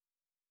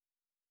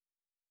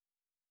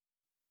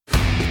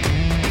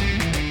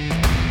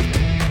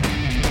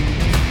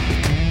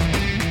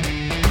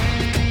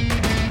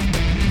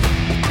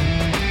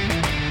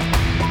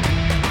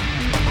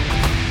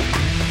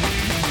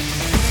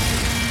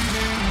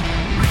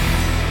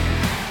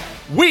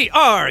We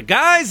are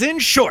Guys in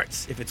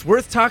Shorts. If it's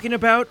worth talking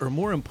about, or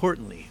more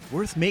importantly,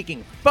 worth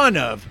making fun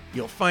of,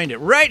 you'll find it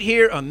right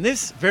here on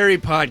this very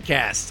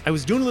podcast. I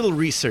was doing a little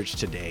research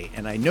today,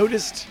 and I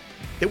noticed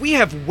that we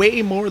have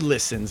way more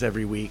listens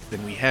every week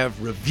than we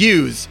have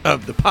reviews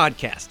of the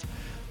podcast.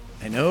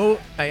 I know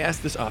I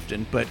ask this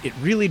often, but it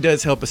really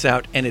does help us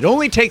out, and it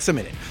only takes a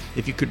minute.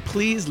 If you could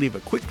please leave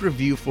a quick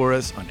review for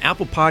us on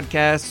Apple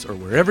Podcasts or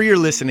wherever you're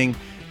listening,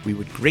 we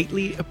would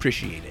greatly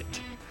appreciate it.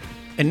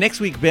 And next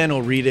week, Ben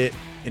will read it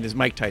in his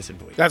Mike Tyson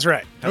voice. That's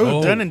right.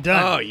 Oh, Done and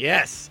done. Oh,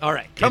 yes. All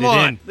right. Come it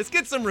on. in. Let's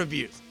get some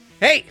reviews.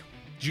 Hey,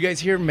 did you guys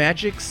hear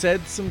Magic said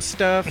some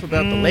stuff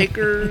about the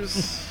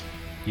Lakers?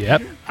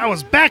 Yep. I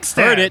was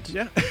backstabbed. Heard it.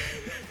 Yeah.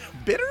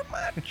 Bitter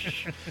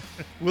much?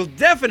 We'll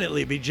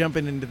definitely be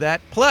jumping into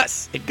that.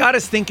 Plus, it got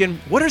us thinking,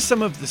 what are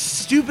some of the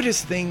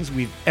stupidest things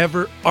we've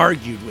ever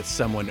argued with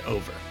someone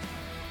over?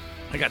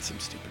 I got some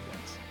stupid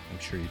ones. I'm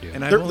sure you do.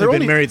 And I've They're only been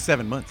only- married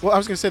 7 months. Well, I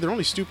was going to say they're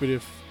only stupid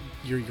if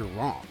you're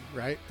wrong,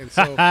 right? And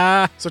so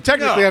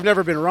technically No. I've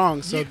never been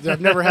wrong, so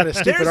I've never had a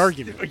stupid There's-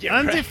 argument. Yeah,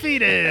 right.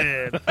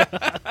 Undefeated.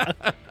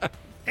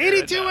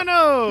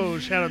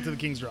 82-0. Shout out to the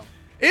Kings Realm.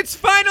 It's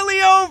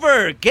finally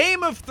over!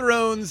 Game of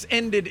Thrones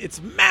ended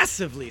its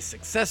massively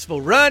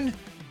successful run,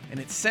 and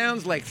it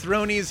sounds like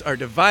Thronies are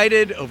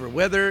divided over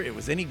whether it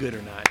was any good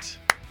or not.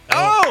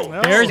 Oh!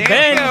 well, There's Stand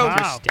Ben. O. Wow.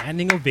 Your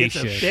standing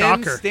ovation. It's a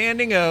Ben Shocker.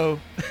 standing O.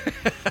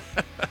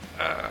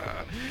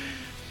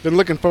 Been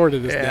looking forward to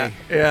this Yeah, day.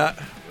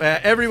 yeah.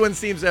 Everyone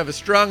seems to have a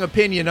strong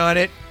opinion on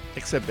it,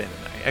 except Ben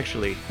and I.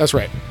 Actually, That's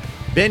right.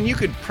 Ben, you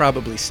could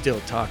probably still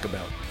talk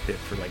about it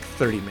for like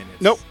 30 minutes.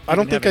 Nope, I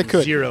don't Even think I having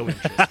could. Zero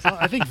interest. Well,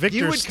 I think You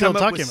Victor's would still come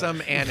up talking with about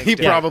some it. anecdote. He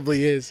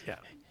probably is. Yeah.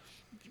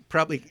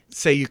 Probably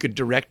say you could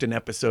direct an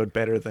episode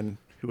better than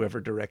whoever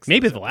directs.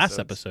 Maybe those the last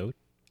episodes.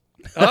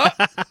 episode.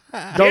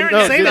 Darren know.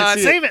 has Save it,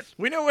 thoughts. save it.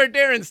 We know where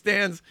Darren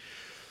stands.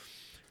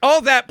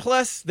 All that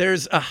plus,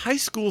 there's a high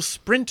school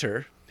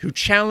sprinter who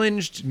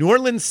challenged New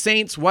Orleans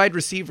Saints wide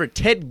receiver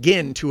Ted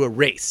Ginn to a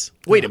race.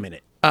 Wait a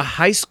minute. A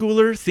high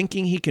schooler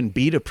thinking he can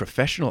beat a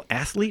professional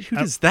athlete? Who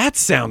does that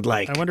sound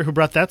like? I wonder who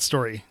brought that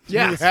story.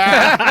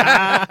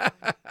 Yeah.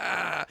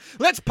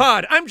 Let's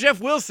pod. I'm Jeff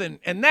Wilson,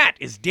 and that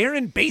is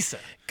Darren Besa.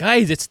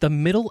 Guys, it's the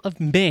middle of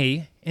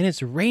May, and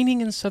it's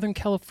raining in Southern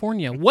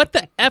California. What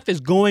the F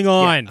is going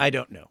on? I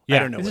don't know. Yeah, I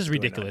don't know. this what's is going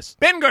on. ridiculous.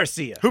 Ben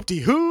Garcia.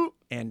 Hoopty-hoo.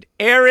 And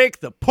Eric,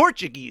 the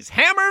Portuguese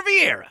Hammer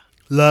Vieira.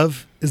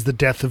 Love is the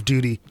death of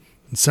duty,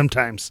 and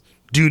sometimes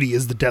duty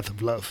is the death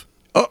of love.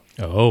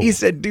 Oh. He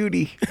said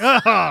duty.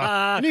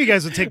 I knew you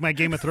guys would take my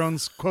Game of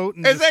Thrones quote.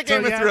 And Is just that tell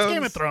Game of you, Thrones? It's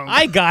Game of Thrones.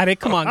 I got it.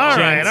 Come on, All right,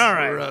 gents. all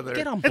right. Brother.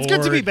 Get on It's board.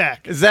 good to be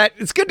back.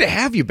 It's good to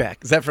have you back.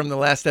 Is that from the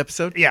last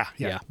episode? Yeah.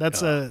 Yeah.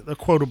 That's a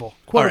quotable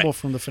right.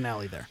 from the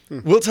finale there.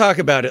 We'll talk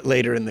about it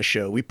later in the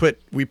show. We put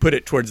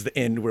it towards the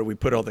end where we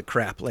put all the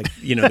crap, like,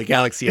 the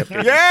Galaxy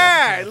update.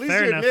 Yeah, at least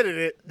Fair you enough. admitted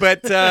it.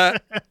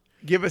 But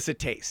give us a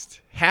taste.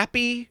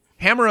 Happy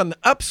Hammer on the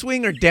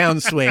upswing or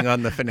downswing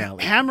on the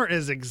finale? Hammer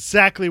is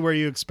exactly where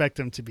you expect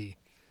him to be.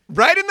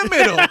 Right in the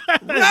middle.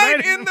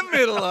 Right in the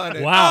middle on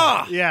it. Wow.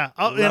 Ah. Yeah,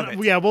 Love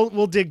it. yeah.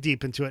 We'll dig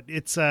deep into it.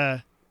 It's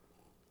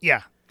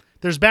yeah.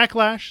 There's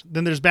backlash,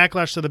 then there's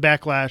backlash to the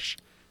backlash,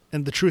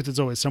 and the truth is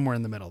always somewhere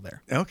in the middle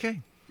there.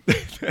 Okay.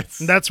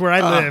 That's where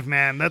I live,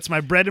 man. That's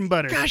my bread and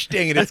butter. Gosh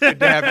dang it, it's good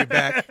to have you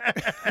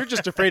back. You're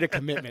just afraid of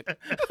commitment.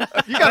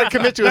 You got to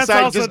commit to a That's side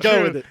and also just go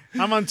true. with it.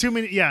 I'm on too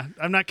many. Yeah,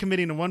 I'm not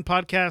committing to one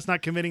podcast,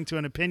 not committing to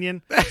an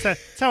opinion.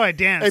 That's how I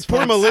dance. Hey, poor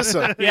folks.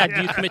 Melissa. Yeah,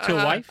 do you commit to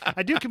a wife?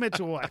 I do commit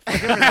to a wife. All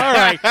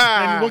right.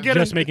 And we'll get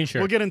Just making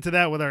sure. We'll get into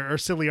that with our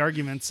silly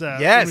arguments.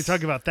 Yes. When we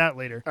talk about that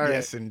later.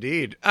 Yes,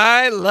 indeed.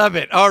 I love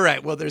it. All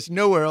right. Well, there's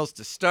nowhere else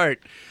to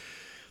start,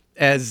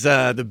 as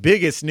the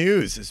biggest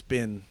news has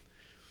been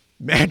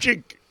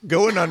Magic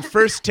going on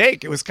First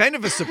Take. It was kind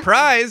of a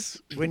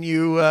surprise when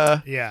you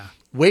Yeah.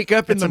 wake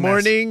up in It's the a mess.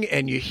 morning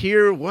and you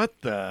hear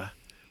what the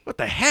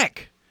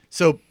heck.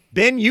 So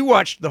Ben, you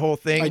watched the whole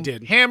thing. I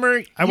did.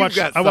 Hammer, I watched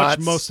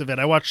thoughts. most of it.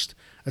 I watched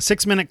a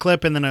 6-minute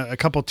clip and then a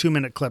couple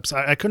 2-minute clips.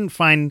 I couldn't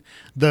find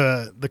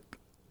the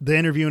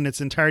interview in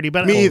its entirety,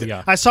 but Me either.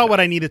 Yeah. I saw what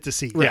I needed to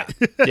see. Yeah,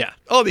 yeah,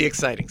 all the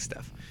exciting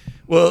stuff.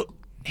 Well,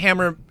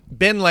 Hammer,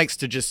 Ben likes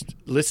to just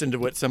listen to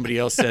what somebody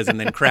else says and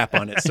then crap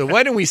on it. So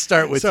why don't we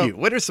start with So- you?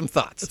 What are some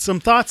thoughts? Some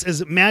thoughts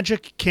is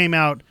Magic came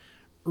out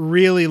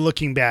really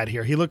looking bad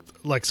here. He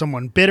looked like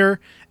someone bitter,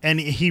 and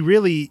he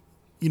really,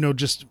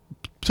 just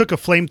took a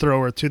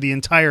flamethrower to the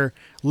entire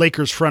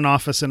Lakers front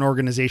office and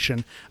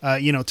organization,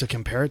 to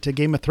compare it to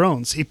Game of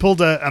Thrones. He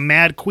pulled a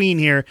Mad Queen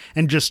here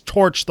and just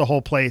torched the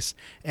whole place,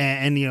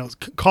 and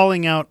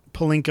calling out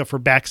Pelinka for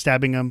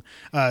backstabbing him,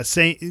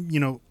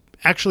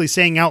 actually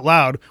saying out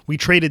loud, we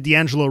traded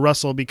D'Angelo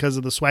Russell because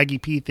of the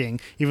Swaggy P thing,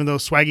 even though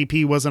Swaggy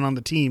P wasn't on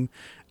the team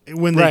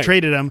when they Right.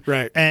 traded him.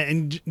 Right.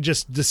 And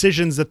just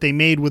decisions that they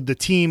made with the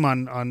team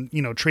on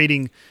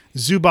trading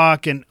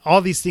Zubac and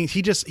all these things.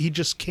 He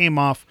just came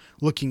off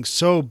looking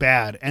so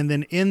bad. And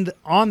then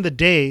on the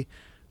day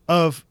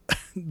of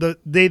the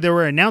day they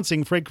were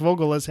announcing Frank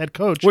Vogel as head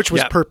coach, Which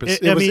was Yeah. purpose.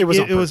 it It was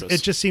on was purpose.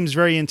 it just seems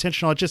very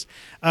intentional. It just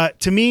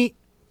to me,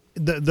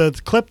 the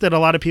clip that a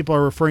lot of people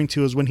are referring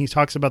to is when he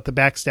talks about the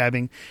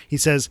backstabbing. He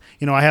says,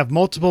 I have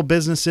multiple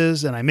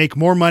businesses and I make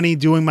more money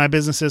doing my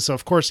businesses. So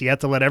of course he had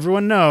to let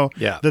everyone know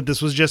that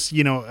this was just,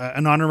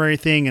 an honorary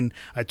thing. And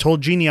I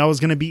told Jeannie I was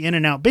going to be in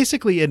and out,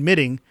 basically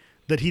admitting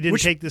that he didn't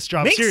take this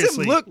job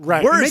seriously. Makes him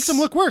look worse. It makes him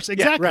look worse.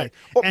 Exactly. Right.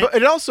 But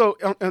it also,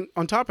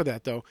 on top of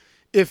that though,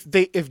 if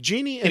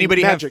Jeannie and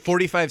Anybody Magic, have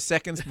 45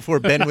 seconds before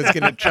Ben was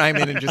going to chime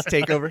in and just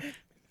take over?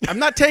 I'm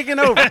not taking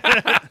over.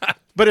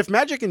 But if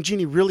Magic and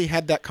Jeannie really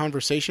had that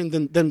conversation,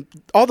 then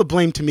all the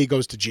blame to me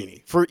goes to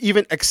Jeannie for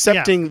even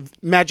accepting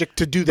Magic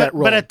to do that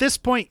role. But at this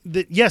point,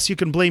 yes, you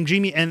can blame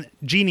Jeannie, and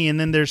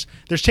then there's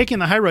taking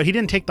the high road. He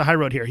didn't take the high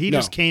road here. He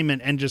just came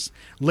and just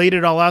laid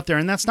it all out there,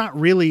 and that's not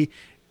really.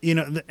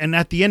 And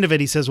at the end of it,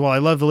 he says, well, I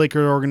love the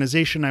Laker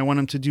organization. I want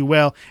him to do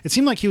well. It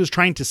seemed like he was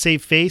trying to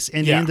save face,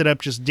 and he ended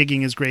up just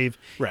digging his grave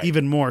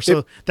even more.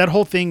 So that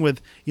whole thing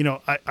with,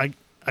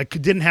 I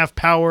didn't have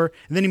power.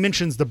 And then he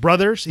mentions the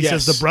brothers. He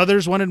says the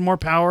brothers wanted more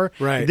power.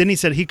 Right. And then he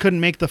said he couldn't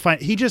make the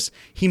fight.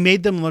 He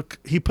made them look,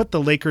 he put the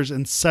Lakers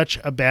in such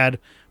a bad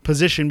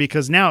position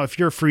because now if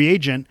you're a free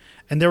agent,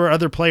 and there were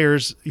other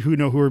players who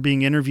were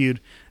being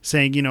interviewed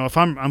saying, if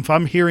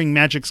I'm hearing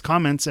Magic's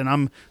comments and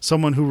I'm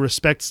someone who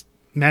respects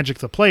Magic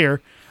the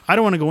player, I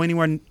don't want to go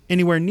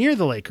anywhere near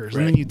the Lakers.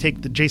 Right. And then you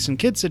take the Jason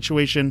Kidd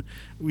situation,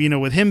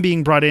 with him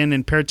being brought in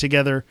and paired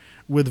together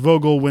with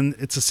Vogel when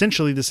it's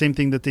essentially the same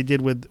thing that they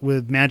did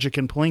with Magic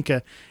and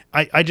Pelinka.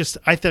 I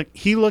think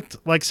he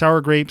looked like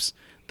sour grapes.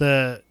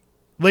 The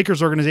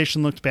Lakers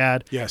organization looked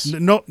bad. Yes.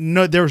 No,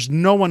 there was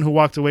no one who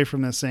walked away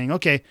from this saying,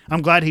 okay,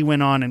 I'm glad he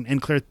went on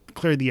and cleared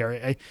the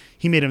area.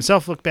 He made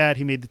himself look bad.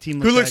 He made the team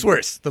look bad. Who looks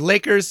worse, the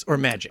Lakers or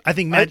Magic? I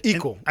think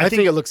equal. I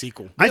think it looks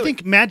equal. I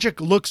think Magic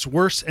looks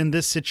worse in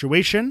this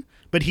situation,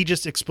 but he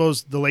just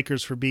exposed the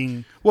Lakers for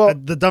being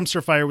the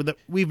dumpster fire that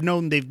we've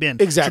known they've been.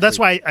 Exactly. So that's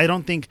why I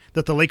don't think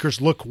that the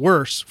Lakers look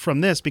worse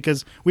from this,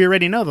 because we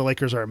already know the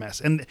Lakers are a mess,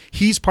 and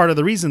he's part of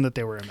the reason that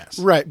they were a mess.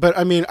 Right, but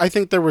I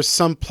think there was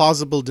some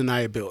plausible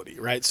deniability,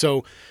 right?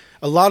 So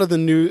a lot of the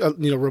new,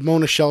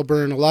 Ramona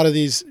Shelburne, a lot of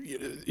these,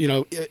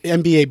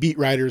 NBA beat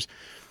writers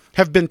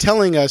have been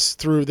telling us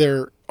through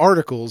their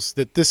articles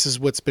that this is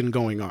what's been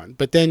going on.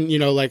 But then,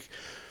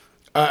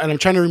 and I'm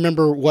trying to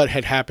remember what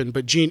had happened,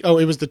 but it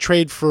was the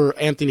trade for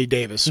Anthony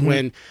Davis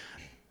when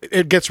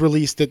it gets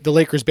released that the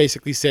Lakers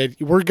basically said,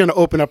 we're going to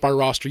open up our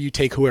roster. You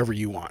take whoever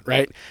you want,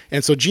 right?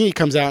 And so Jeannie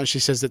comes out and she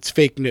says it's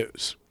fake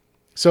news.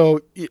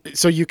 So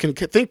you can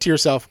think to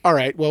yourself, all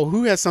right, well,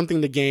 who has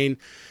something to gain?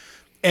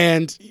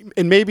 And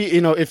maybe,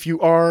 if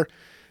you are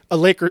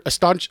a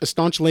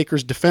staunch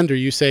Lakers defender,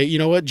 you say, you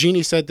know what,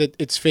 Jeannie said that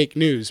it's fake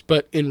news.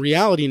 But in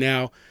reality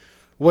now,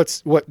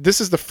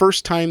 this is the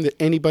first time that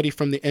anybody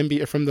from the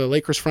NBA, from the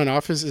Lakers front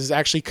office, has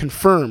actually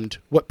confirmed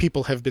what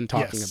people have been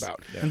talking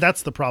about. Yeah. And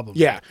that's the problem.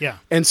 Yeah.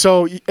 And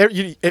so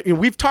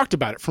we've talked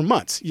about it for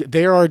months.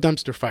 They are a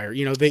dumpster fire.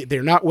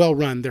 They're not well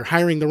run. They're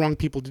hiring the wrong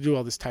people to do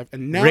all this type.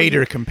 And now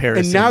Raider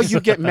comparison. And now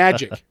you get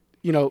Magic,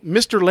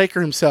 Mr.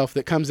 Laker himself,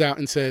 that comes out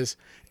and says,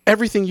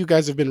 everything you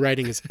guys have been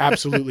writing is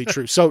absolutely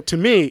true. So to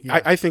me,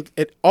 I think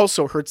it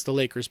also hurts the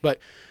Lakers. But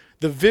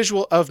the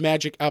visual of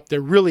Magic up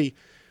there really,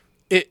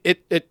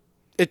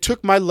 it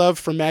took my love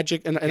for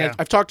Magic, and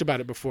I've talked about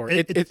it before.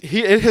 It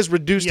has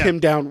reduced him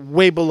down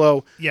way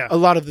below a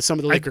lot of some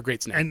of the Laker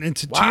greats now. And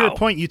to your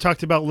point, you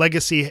talked about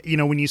legacy.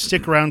 When you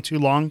stick around too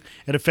long,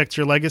 it affects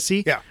your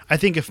legacy. Yeah. I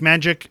think if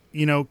Magic,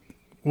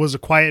 was a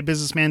quiet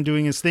businessman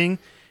doing his thing,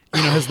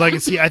 his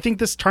legacy, I think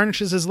this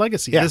tarnishes his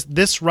legacy. Yeah.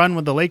 This run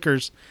with the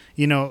Lakers,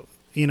 they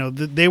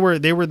were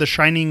the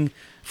shining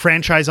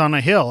franchise on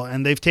a hill,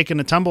 and they've taken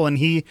a tumble, and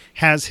he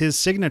has his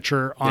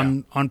signature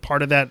on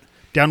part of that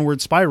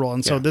downward spiral,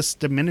 and so this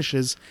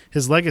diminishes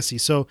his legacy.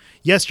 So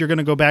yes, you're going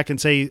to go back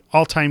and say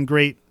all-time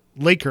great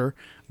Laker,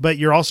 but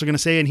you're also going to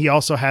say, and he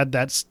also had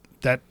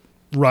that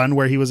run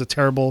where he was a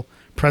terrible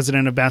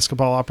president of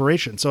basketball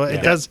operations. So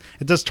it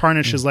does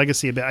tarnish his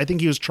legacy a bit. I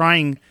think he was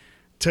trying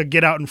to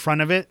get out in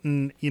front of it,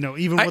 and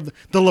even with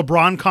the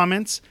LeBron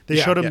comments, they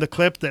showed him the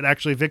clip that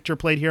actually Victor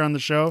played here on the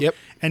show,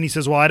 and he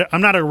says, "Well, I'm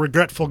not a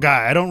regretful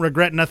guy. I don't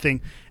regret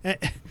nothing."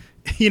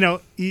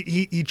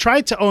 He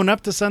tried to own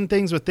up to some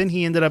things, but then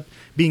he ended up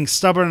being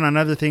stubborn on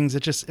other things.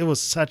 It was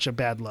such a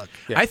bad look.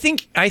 Yeah. I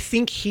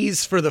think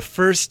he's, for the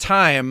first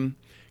time,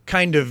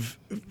 kind of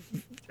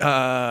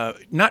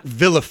not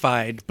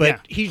vilified,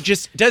 but he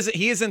just doesn't.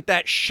 He isn't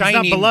that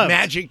shiny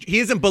Magic. He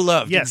isn't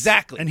beloved. Yes,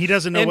 exactly, and he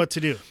doesn't know what to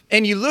do.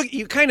 And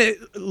you kind of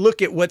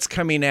look at what's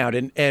coming out,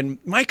 and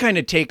my kind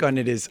of take on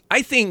it is,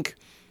 I think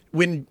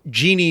when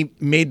Jeannie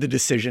made the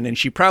decision, and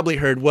she probably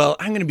heard, well,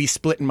 I'm going to be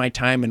splitting my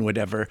time and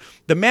whatever,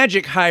 the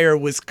Magic hire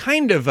was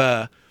kind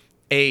of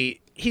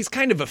he's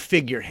kind of a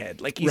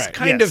figurehead. Like he's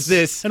kind of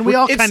this, and we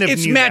all kind of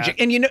it's knew Magic,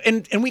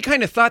 that. and we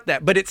kind of thought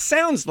that, but it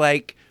sounds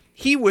like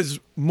he was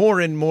more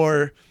and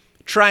more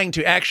trying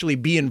to actually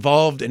be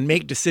involved and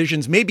make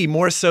decisions, maybe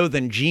more so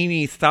than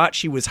Jeannie thought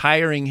she was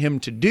hiring him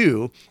to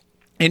do.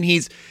 and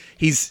he's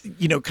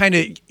kind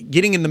of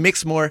getting in the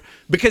mix more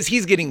because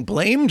he's getting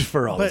blamed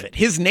for all of it.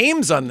 His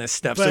name's on this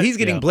stuff, so he's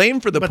getting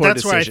blamed for the poor decisions. But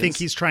that's where I think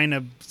he's trying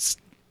to.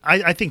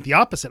 I think the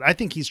opposite. I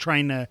think he's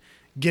trying to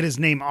get his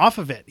name off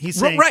of it. He's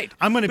saying, right.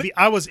 I'm going to be.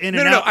 I was in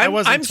and out. I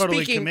wasn't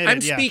totally speaking, committed.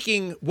 I'm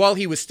speaking while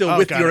he was still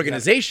with the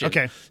organization.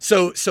 Okay.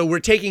 So we're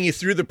taking you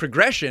through the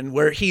progression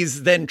where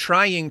he's then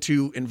trying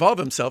to involve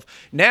himself.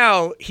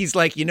 Now he's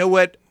like, you know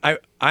what?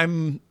 I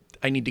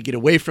need to get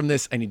away from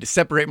this. I need to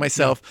separate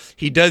myself.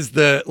 He does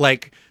the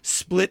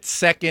split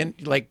second,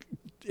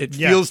 it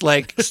feels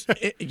like,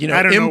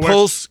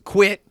 impulse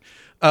quit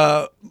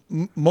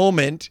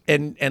moment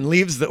and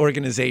leaves the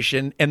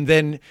organization. And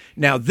then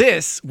now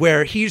this,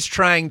 where he's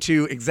trying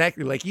to,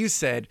 exactly like you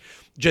said,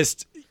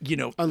 just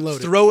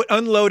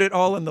unload it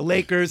all on the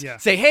Lakers. Yeah.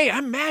 Say, hey,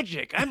 I'm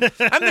Magic. I'm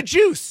the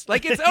juice.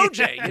 Like it's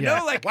OJ. You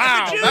know,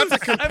 wow, I'm the juice. that's a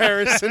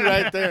comparison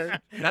right there.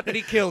 Not that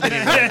he killed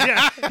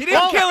anyone. He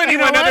didn't kill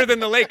anyone other than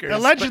the Lakers.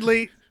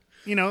 Allegedly,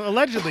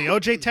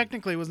 OJ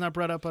technically was not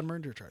brought up on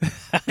murder charges.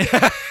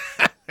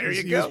 There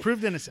you He go. was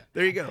proved innocent.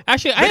 There you go.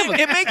 Actually,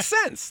 it makes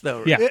sense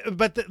though. Yeah.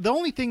 But the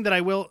only thing that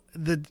I will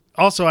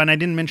also, and I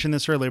didn't mention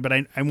this earlier, but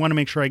I want to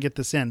make sure I get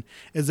this in,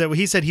 is that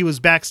he said he was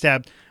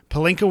backstabbed.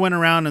 Pelinka went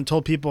around and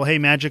told people, hey,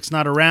 Magic's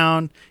not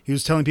around. He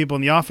was telling people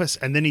in the office,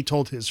 and then he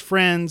told his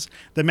friends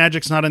that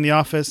Magic's not in the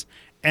office.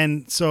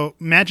 And so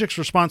Magic's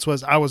response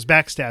was, I was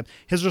backstabbed.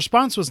 His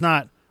response was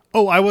not,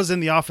 oh, I was in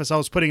the office, I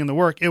was putting in the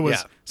work. It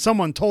was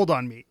someone told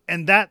on me.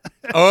 And that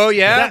Oh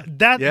yeah.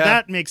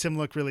 that makes him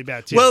look really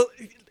bad too. Well,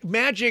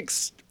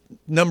 Magic's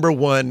number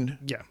one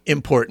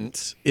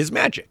importance is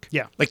Magic.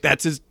 Yeah. Like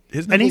that's his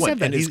number And he one. said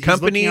that. And his He's looking out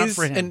companies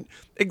for him. and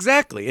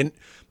exactly. And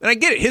I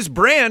get it. His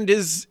brand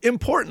is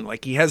important.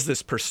 Like he has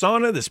this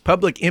persona, this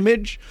public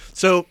image.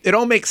 So it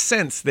all makes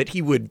sense that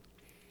he would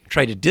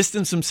try to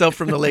distance himself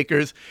from the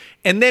Lakers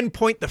and then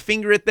point the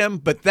finger at them.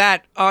 But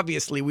that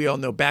obviously we all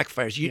know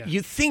backfires.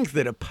 You think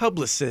that a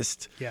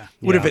publicist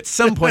would have at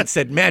some point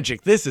said,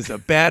 Magic, this is a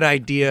bad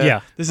idea.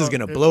 Yeah. This is going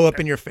to blow up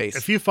in your face.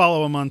 if you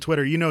follow him on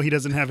Twitter, you know he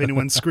doesn't have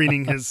anyone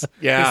screening his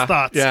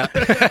thoughts. Yeah.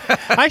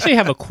 I actually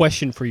have a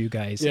question for you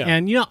guys. Yeah.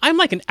 And, I'm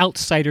like an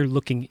outsider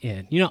looking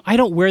in. I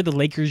don't wear the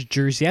Lakers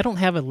jersey. I don't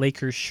have a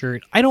Lakers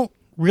shirt. I don't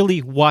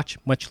really watch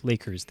much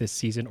Lakers this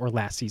season or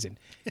last season.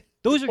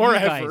 Those are Or you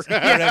ever.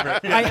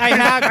 guys. I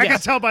have. I yes. can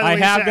tell by the way I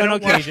you have said, been I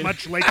don't occasion.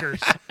 watch much Lakers.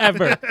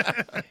 Ever.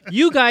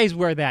 You guys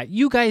wear that.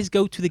 You guys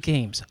go to the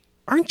games.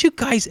 Aren't you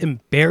guys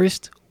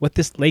embarrassed what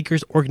this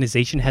Lakers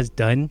organization has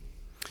done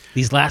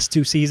these last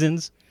 2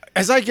 seasons?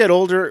 As I get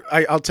older,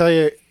 I'll tell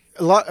you,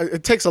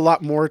 it takes a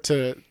lot more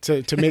to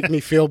make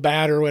me feel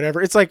bad or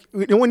whatever. It's like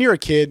when you're a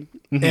kid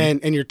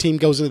and your team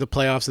goes into the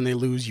playoffs and they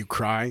lose, you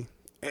cry.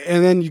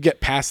 And then you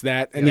get past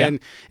that, and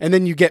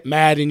then you get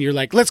mad, and you're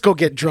like, "Let's go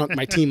get drunk."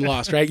 My team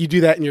lost, right? You do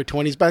that in your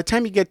 20s. By the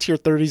time you get to your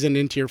 30s and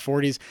into your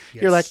 40s,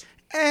 you're like,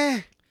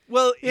 Well,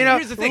 we'll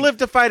here's the thing. live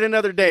to fight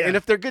another day. And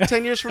if they're good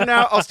 10 years from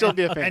now, I'll still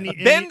be a fan.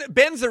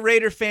 Ben's a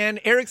Raider fan,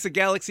 Eric's a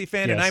Galaxy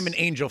fan, and Yes. I'm an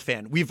Angel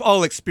fan. We've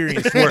all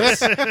experienced worse.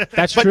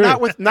 That's But true. not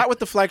with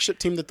the flagship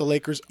team that the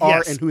Lakers are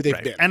Yes. and who they've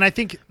Right. been. And I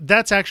think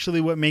that's actually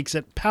what makes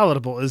it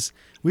palatable is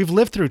we've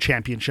lived through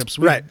championships.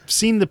 We've Right.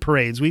 seen the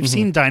parades. We've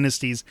seen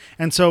dynasties.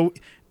 And so,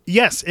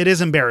 yes, it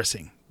is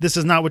embarrassing. This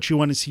is not what you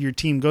want to see your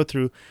team go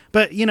through.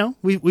 But,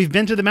 we've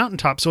been to the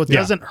mountaintop, so it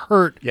doesn't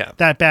hurt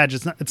that bad.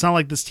 It's not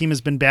like this team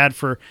has been bad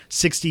for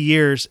 60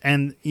 years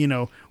and,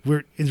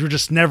 we're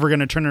just never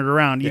going to turn it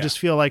around. You just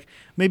feel like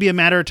maybe a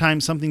matter of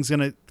time something's going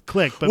to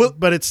click.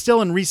 But it's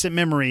still in recent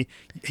memory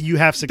you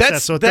have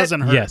success, so it doesn't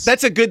hurt. Yes.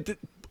 That's a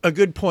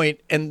good point.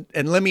 And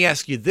let me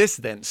ask you this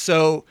then.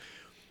 So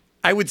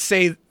I would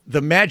say the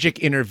Magic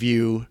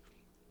interview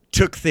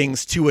took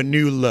things to a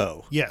new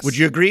low. Yes. Would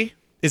you agree?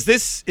 Is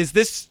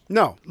this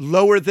No.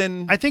 lower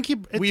than I think it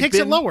we've takes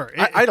it been? lower.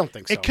 I don't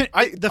think so.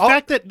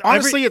 Fact that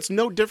honestly, it's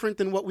no different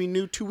than what we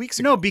knew 2 weeks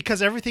ago. No,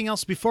 because everything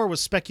else before was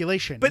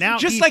speculation. But now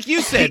just like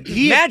you said,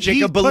 Magic,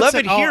 a puts beloved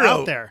it all hero,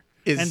 out there,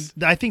 is-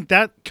 and I think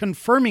that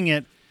confirming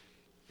it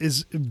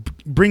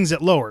brings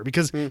it lower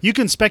because you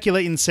can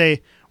speculate and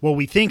say, "Well,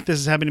 we think this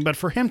is happening," but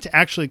for him to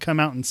actually come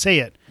out and say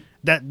it,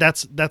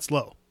 that's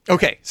low.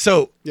 Okay,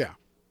 so Yeah.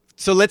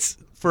 let's,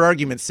 for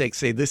argument's sake,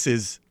 say this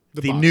is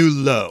the bottom. new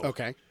low.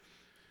 Okay.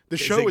 The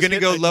Is show it going to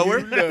hit go a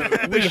lower? new low.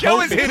 The show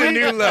has hit a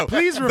new low.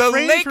 Please the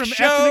refrain Lake from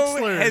Show ethnic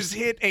slurs. has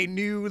hit a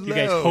new low. You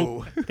guys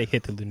hope they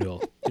hit the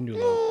new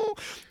low.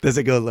 Does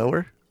it go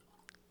lower?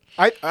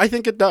 I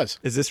think it does.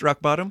 Is this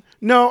rock bottom?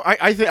 No,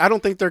 I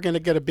don't think they're going to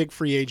get a big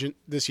free agent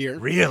this year.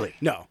 Really?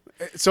 No.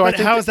 So But I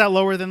think how is that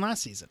lower than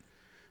last season?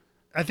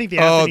 I think the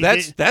Oh,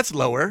 Anthony, that's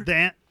lower.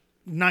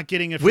 not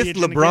getting a free With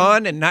agent again.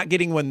 LeBron and not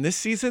getting one this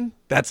season,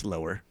 that's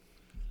lower.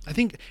 I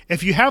think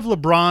if you have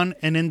LeBron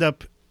and end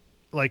up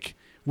like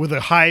with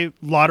a high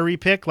lottery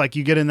pick, like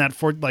you get in that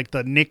like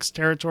the Knicks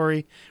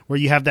territory where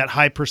you have that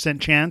high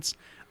percent chance,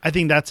 I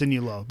think that's a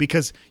new low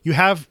because you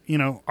have,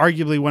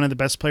 arguably one of the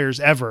best players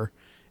ever.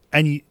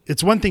 And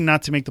it's one thing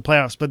not to make the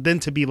playoffs, but then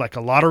to be like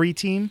a lottery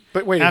team.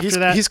 But wait, after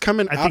that, he's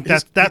coming I out.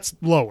 think that's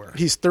lower.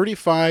 He's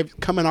 35,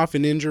 coming off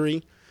an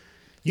injury.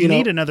 You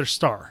need another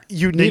star.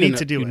 You They need need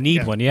to do You it.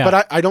 need one, yeah.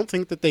 But I don't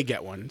think that they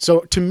get one.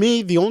 So to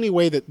me, the only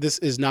way that this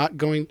is not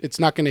going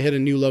to hit a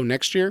new low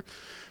next year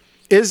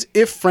is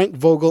if Frank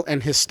Vogel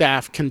and his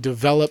staff can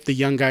develop the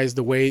young guys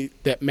the way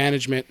that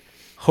management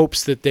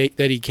hopes that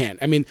he can.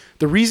 I mean,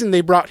 the reason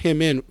they brought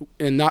him in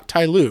and not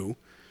Ty Lue,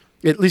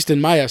 at least in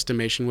my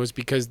estimation, was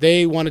because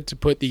they wanted to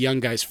put the young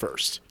guys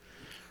first.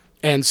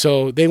 And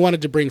so they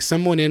wanted to bring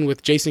someone in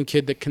with Jason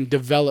Kidd that can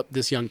develop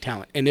this young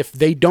talent. And if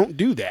they don't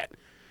do that,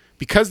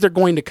 because they're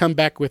going to come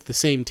back with the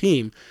same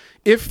team,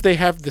 if they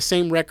have the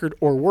same record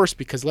or worse,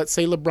 because let's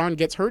say LeBron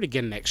gets hurt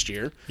again next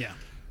year, Yeah.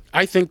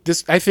 I think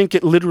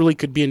it literally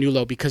could be a new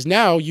low, because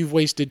now you've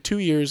wasted 2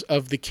 years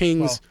of the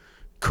Kings'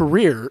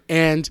 career,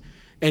 and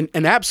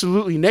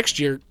absolutely next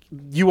year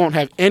you won't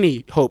have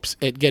any hopes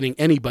at getting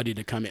anybody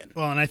to come in.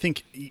 Well, and I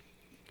think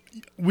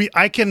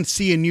I can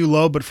see a new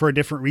low, but for a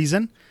different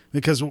reason.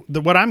 Because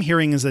what I'm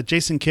hearing is that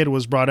Jason Kidd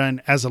was brought in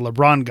as a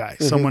LeBron guy,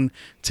 someone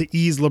to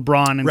ease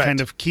LeBron and Right.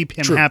 kind of keep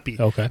him True. happy.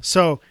 Okay.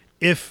 So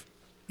if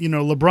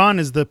LeBron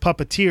is the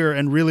puppeteer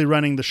and really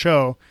running the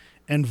show,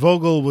 and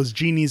Vogel was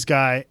Genie's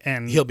guy,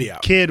 and He'll be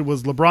out. Kidd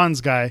was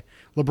LeBron's guy,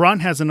 LeBron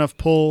has enough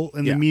pull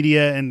in the Yeah.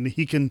 media, and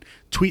he can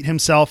tweet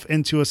himself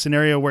into a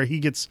scenario where he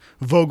gets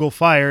Vogel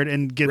fired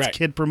and gets Right.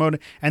 Kidd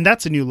promoted, and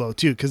that's a new low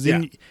too. Because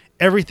then Yeah.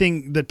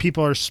 everything that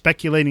people are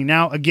speculating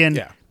now again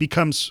Yeah.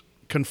 becomes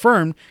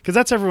confirmed, because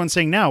that's everyone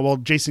saying now, well,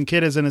 Jason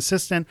Kidd is an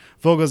assistant,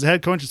 Vogel's the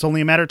head coach, it's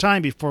only a matter of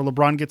time before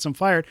LeBron gets him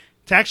fired.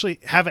 To actually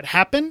have it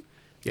happen,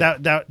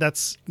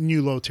 that's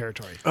new low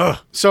territory.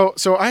 So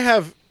I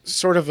have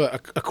sort of a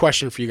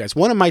question for you guys.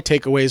 One of my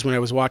takeaways when I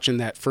was watching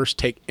that First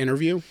Take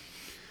interview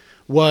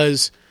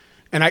was,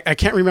 and I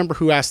can't remember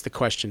who asked the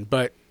question,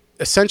 but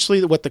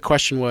essentially what the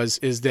question was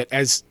is that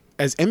as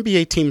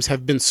NBA teams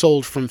have been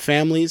sold from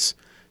families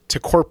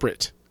to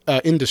corporate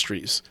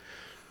industries,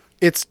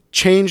 it's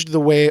changed the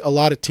way a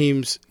lot of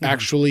teams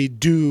actually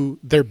do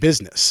their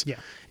business. Yeah.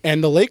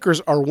 And the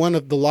Lakers are one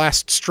of the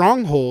last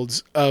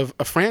strongholds of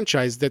a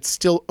franchise that's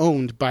still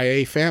owned by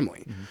a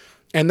family.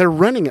 And they're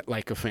running it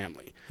like a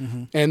family.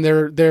 And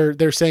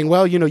they're saying,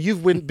 well,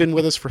 you've been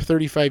with us for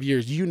 35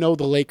 years. You know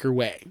the Laker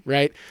way,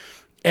 right?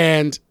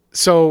 And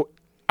so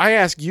I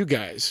ask you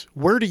guys,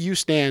 where do you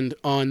stand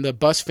on the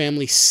Buss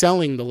family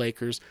selling the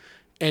Lakers?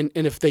 And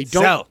if they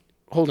don't, Sell.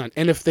 hold on.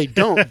 And if they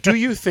don't, do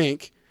you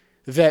think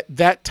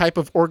that type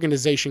of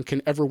organization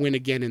can ever win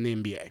again in the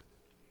NBA?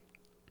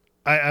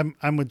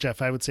 I'm with Jeff.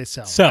 I would say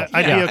sell. Sell.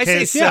 I'd Yeah. be I okay.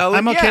 say sell,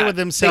 I'm okay yeah. with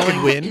them They selling.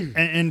 could win.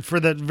 And for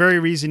the very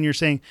reason you're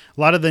saying, a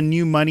lot of the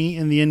new money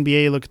in the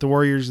NBA. Look at the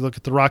Warriors. Look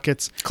at the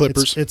Rockets.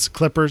 Clippers. It's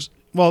Clippers.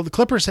 Well, the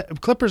Clippers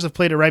have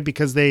played it right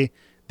because they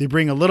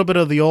bring a little bit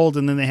of the old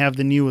and then they have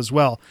the new as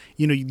well.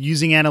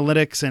 Using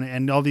analytics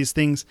and all these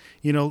things.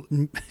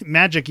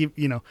 Magic.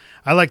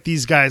 I like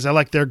these guys. I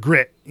like their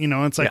grit.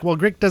 It's like, well,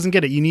 grit doesn't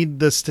get it. You need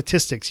the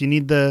statistics. You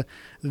need the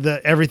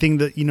everything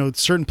that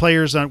certain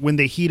players when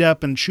they heat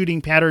up and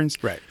shooting patterns.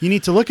 Right. You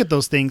need to look at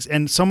those things.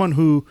 And someone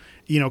who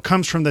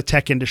comes from the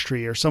tech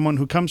industry or someone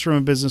who comes from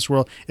a business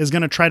world is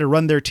going to try to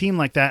run their team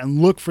like that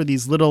and look for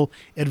these little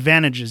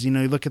advantages. You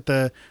look at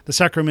the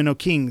Sacramento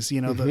Kings.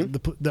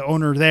 The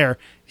owner there.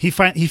 He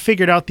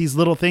figured out these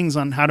little things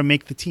on how to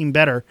make the team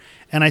better.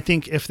 And I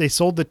think if they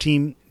sold the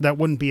team, that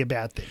wouldn't be a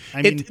bad thing.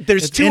 I mean,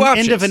 there's it's two end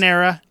options. of an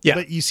era. Yeah.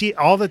 But you see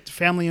all the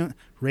family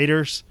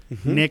Raiders,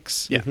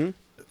 Knicks, Yeah.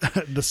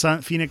 the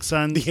Phoenix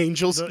Suns, The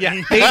Angels?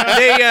 Yeah.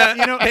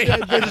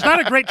 there's not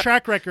a great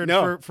track record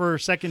No. for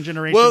second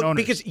generation Well,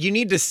 owners.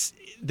 because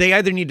they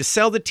either need to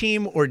sell the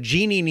team or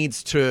Genie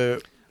needs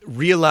to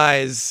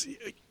realize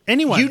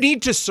anyone you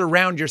need to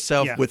surround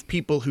yourself Yeah. with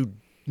people who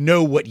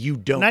know what you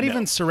don't Not know.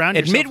 even surround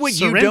Admit yourself, what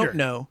surrender. you don't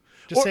know.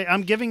 Just say,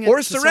 I'm giving it or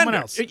to surrender. someone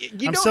else. You I'm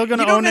don't, still going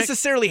to you don't own it.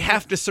 necessarily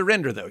have to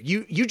surrender, though.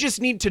 You just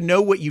need to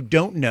know what you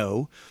don't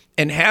know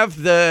and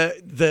have the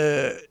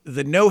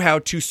know-how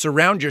to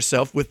surround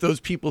yourself with those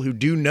people who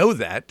do know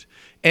that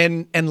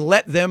and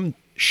let them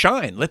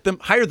shine. Let them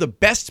hire the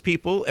best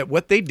people at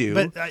what they do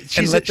But and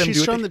let them she's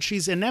do it. shown that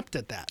she's inept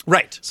at that.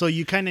 Right. So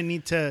you kind of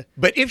need to.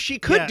 But if she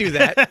could Yeah. do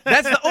that,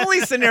 that's the only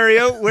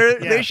scenario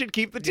where Yeah. they should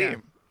keep the Yeah.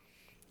 team.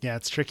 Yeah,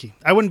 it's tricky.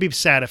 I wouldn't be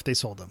sad if they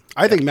sold him.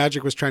 I think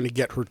Magic was trying to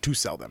get her to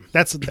sell them.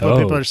 That's what Oh.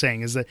 people are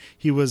saying, is that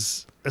he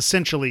was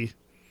essentially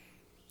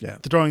Yeah.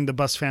 throwing the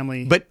Buss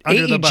family But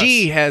under the bus.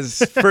 AEG has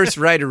first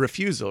right of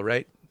refusal,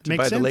 right? To Makes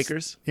buy sense. the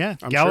Lakers. Yeah,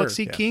 I'm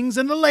Galaxy sure, yeah. Kings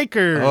and the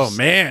Lakers. Oh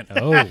man.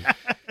 Oh,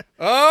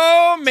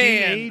 Oh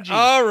man! AEG.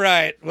 All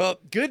right. Well,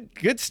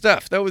 good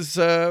stuff. That was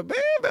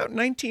about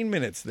 19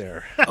 minutes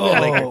there. Oh,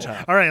 Laker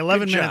talk. All right,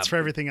 11 Good minutes job. for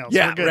everything else.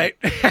 Yeah, We're good. right.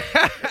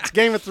 It's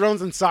Game of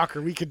Thrones and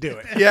soccer. We could do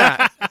it.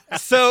 Yeah.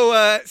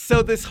 So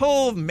this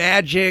whole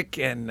Magic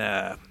and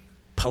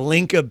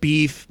Pelinka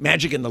beef,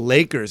 Magic and the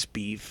Lakers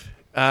beef,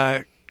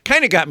 kind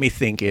of got me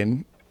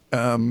thinking.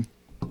 And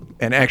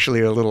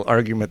actually, a little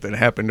argument that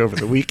happened over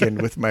the weekend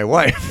with my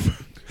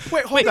wife.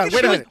 Wait, hold on.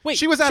 Wait a minute.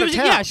 She was out of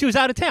town. Yeah, she was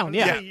out of town.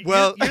 Yeah. Yeah.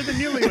 Well, You're the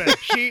newlywed.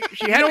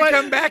 she had to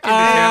come back into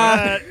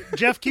town.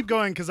 Jeff, keep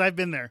going because I've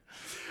been there.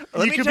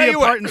 Let You me could tell be you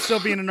apart what. and still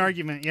be in an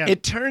argument. Yeah.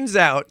 It turns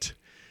out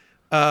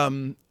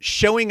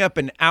showing up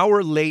an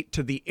hour late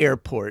to the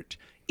airport,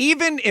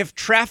 even if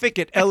traffic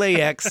at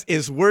LAX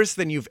is worse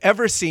than you've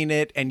ever seen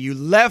it, and you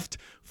left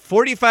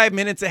 45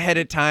 minutes ahead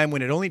of time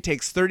when it only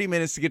takes 30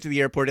 minutes to get to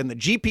the airport, and the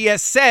GPS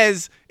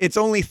says it's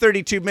only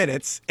 32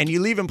 minutes, and you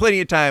leave in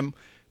plenty of time,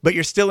 but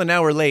you're still an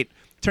hour late.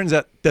 Turns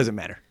out, doesn't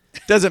matter.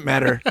 Doesn't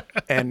matter,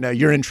 and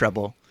you're in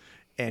trouble,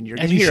 and you're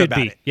going to hear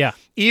about it. Yeah.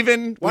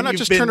 Even Why not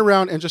just turn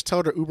around and just tell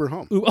her to Uber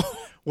home?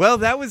 Well,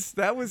 that was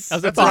a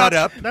brought thought.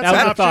 up. That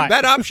was a thought.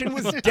 That option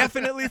was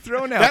definitely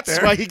thrown out That's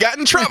there. why he got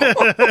in trouble.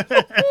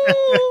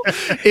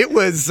 It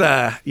was,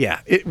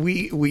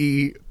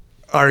 we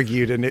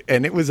argued,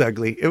 and it was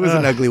ugly. It was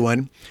an ugly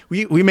one.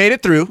 We made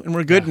it through, and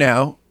we're good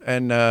now.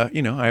 And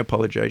I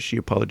apologized. She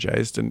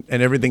apologized, and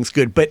everything's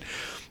good. But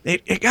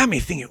it got me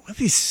thinking.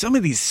 Some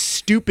of these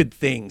stupid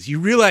things. You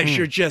realize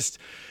you're just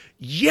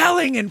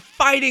yelling and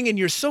fighting, and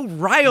you're so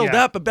riled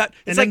up about. It's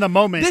And like, in the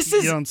moment, this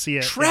is you don't see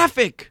it.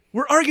 traffic.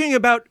 We're arguing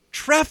about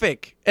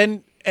traffic,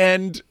 and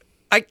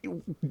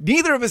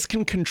neither of us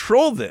can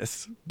control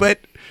this. But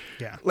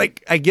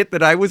I get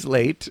that I was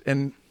late,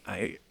 and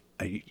I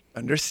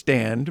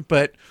understand,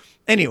 but.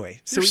 Anyway,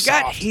 so we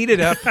got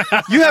heated up.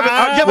 You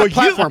have a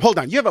platform. Hold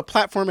on. You have a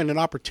platform and an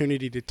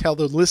opportunity to tell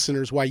the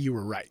listeners why you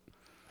were right.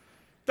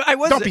 I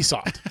wasn't. Don't be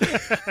soft.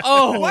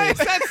 Oh, Why is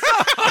that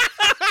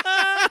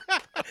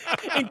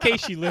so? in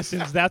case she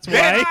listens, that's why.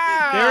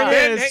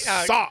 There it is.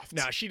 Soft.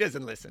 No, she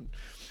doesn't listen.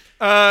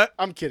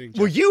 I'm kidding. Jeff.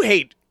 Well,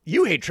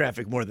 you hate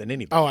traffic more than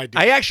anybody. Oh, I do.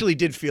 I actually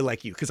did feel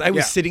like you because I was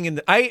Yeah. sitting in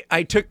the.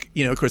 I took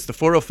of course the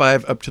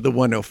 405 up to the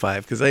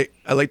 105 because I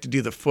like to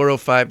do the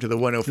 405 to the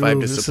 105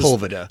 to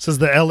Sepulveda. This is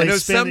the LA I know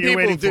spin some that you're people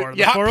waiting do. for. The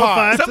Yeah,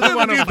 405 some to the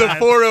people do 105. the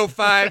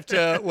 405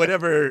 to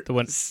whatever The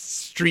one-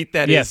 street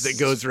that Yes. is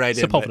that goes right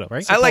in. Sepulveda, but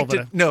right? I like to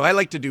Sepulveda. I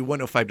like to do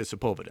 105 to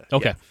Sepulveda.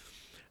 Okay.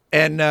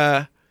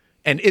 Yeah.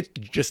 And it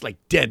just like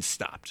dead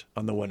stopped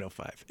on the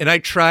 105. And I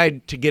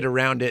tried to get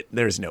around it.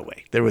 There's no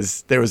way. There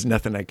was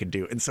nothing I could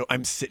do. And so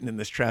I'm sitting in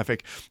this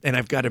traffic, and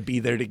I've got to be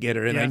there to get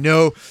her. And I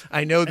know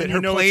that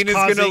her plane is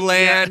going to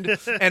land,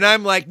 and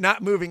I'm like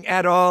not moving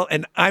at all.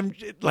 And I'm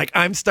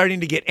starting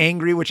to get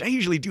angry, which I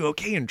usually do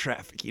okay in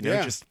traffic.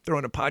 Yeah. Just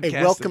throwing a podcast.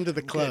 Hey, welcome to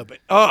the club.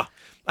 But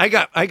I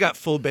got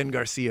full Ben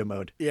Garcia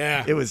mode.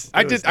 Yeah, it was.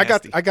 I it was did.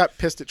 nasty. I got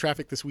pissed at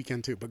traffic this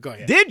weekend too. But go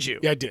ahead. Did you?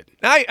 Yeah, I did.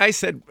 I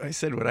said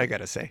what I got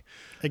to say.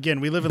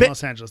 Again, we live in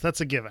Los Angeles. That's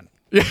a given.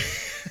 You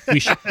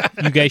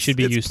guys should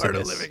be It's used to part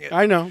of this. living it.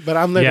 I know, but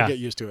I'll never Yeah. get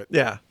used to it.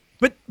 Yeah.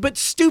 But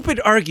stupid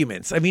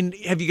arguments. I mean,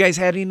 have you guys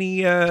had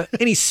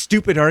any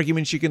stupid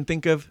arguments you can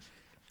think of?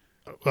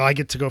 Well, I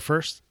get to go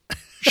first.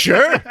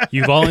 Sure.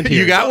 You volunteered.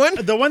 You got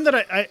one? The one that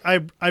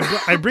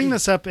I bring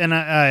this up, and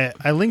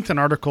I linked an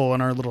article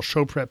on our little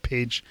show prep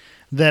page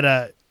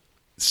that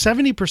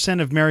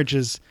 70% of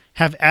marriages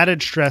have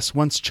added stress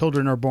once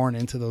children are born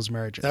into those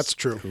marriages. That's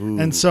true.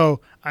 And so,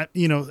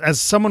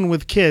 as someone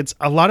with kids,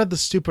 a lot of the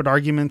stupid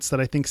arguments that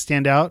I think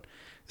stand out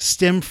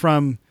stem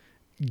from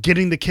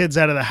getting the kids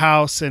out of the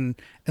house. And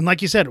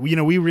like you said,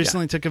 we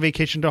recently took a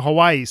vacation to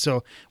Hawaii.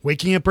 So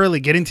waking up early,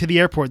 getting to the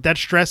airport, that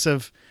stress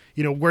of,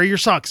 wear your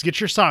socks,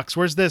 get your socks.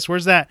 Where's this?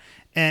 Where's that?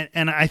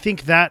 And I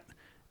think that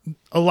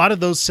a lot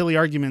of those silly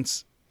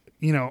arguments,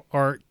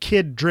 are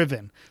kid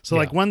driven. So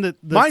like one that's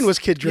Mine was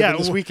kid driven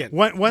this weekend.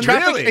 One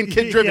Traffic Really? and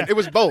kid driven. Yeah. It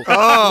was both.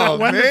 Oh,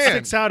 one that man.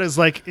 sticks out is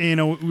like we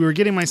were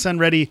getting my son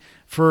ready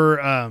for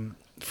a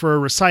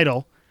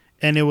recital,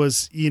 and it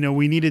was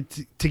we needed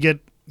to get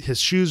his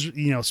shoes,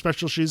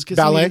 special shoes because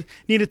Ballet?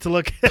 needed to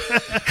look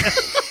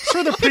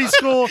for the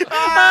preschool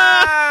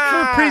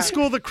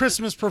the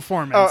Christmas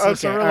performance. Oh, okay,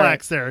 So all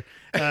relax there.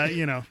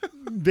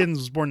 Ben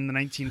was born in the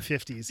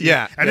 1950s.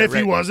 Yeah, and yeah, if he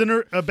right.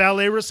 wasn't a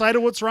ballet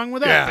recital, what's wrong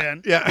with that,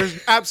 Ben? Yeah. There's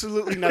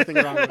absolutely nothing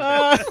wrong with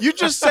it. You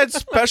just said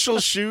special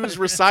shoes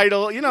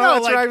recital.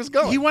 That's where I was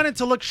going. He wanted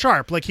to look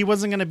sharp. Like he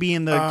wasn't going to be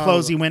in the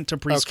clothes he went to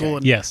preschool okay.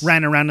 and Yes.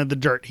 ran around in the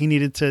dirt. He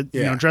needed to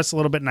Yeah. dress a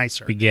little bit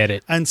nicer. We get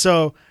it. And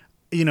so,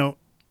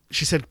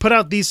 she said, put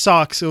out these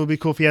socks. It would be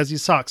cool if he has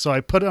these socks. So I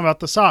put him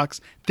out the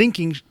socks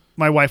thinking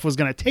my wife was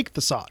going to take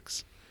the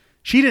socks.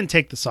 She didn't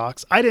take the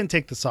socks. I didn't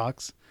take the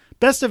socks.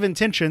 Best of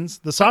intentions.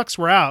 The socks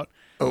were out.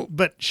 Oh.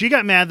 But she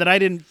got mad that I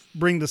didn't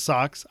bring the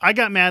socks. I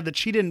got mad that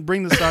she didn't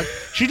bring the socks.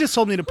 She just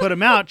told me to put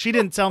them out. She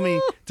didn't tell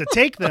me to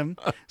take them.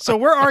 So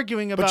we're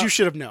arguing about. but you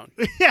should have known.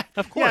 Yeah,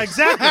 of course. Yeah,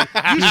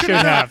 exactly. You should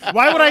have.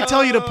 Why would I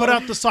tell you to put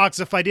out the socks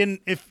if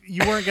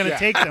you weren't going to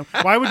take them?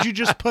 Why would you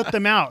just put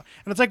them out?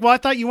 And it's like, well, I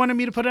thought you wanted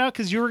me to put it out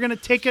because you were going to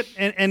take it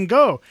and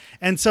go.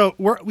 And so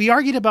we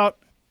argued about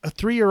a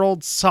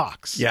 3-year-old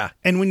socks. Yeah.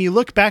 And when you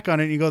look back on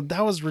it, you go,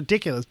 that was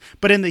ridiculous.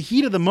 But in the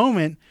heat of the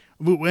moment,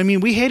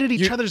 we hated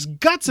each other's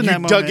guts in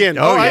that moment. Dug in.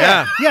 Oh,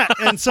 yeah. Yeah,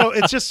 and so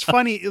it's just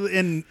funny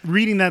in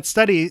reading that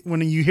study when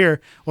you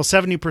hear,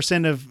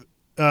 70% of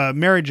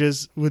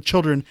marriages with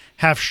children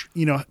have,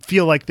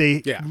 feel like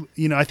they, Yeah.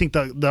 I think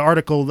the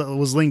article that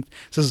was linked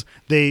says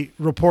they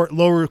report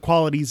lower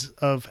qualities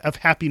of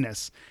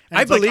happiness. And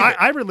I it's like,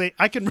 believe it.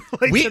 I can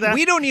relate to that.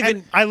 We don't even-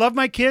 And I love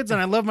my kids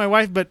and I love my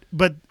wife, but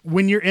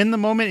when you're in the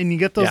moment and you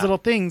get those Yeah. little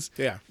things,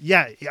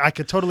 Yeah. I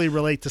could totally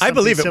relate to. I Something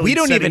believe it. silly We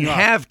don't setting even you up.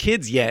 have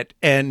kids yet,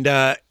 and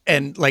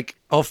like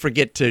I'll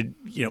forget to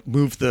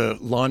move the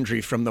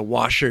laundry from the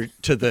washer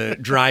to the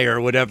dryer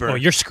or whatever. Oh,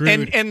 you're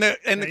screwed. And the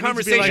needs to be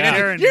conversation like is,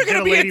 Aaron, you're get going a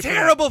to be lady a for that."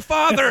 terrible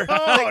father.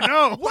 Oh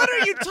no! What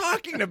are you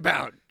talking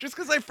about? Just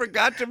because I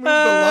forgot to move the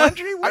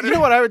laundry? What You know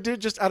what I would do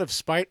just out of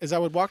spite is I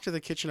would walk to the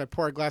kitchen, I'd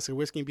pour a glass of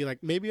whiskey and be like,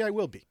 maybe I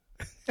will be.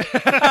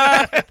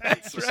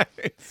 That's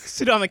right.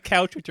 Sit on the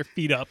couch with your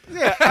feet up.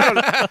 Yeah, I don't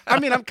know. I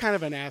mean, I'm kind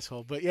of an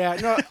asshole, but yeah,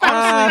 no,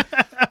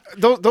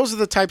 honestly, those are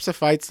the types of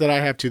fights that I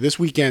have too. This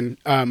weekend,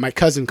 my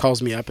cousin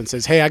calls me up and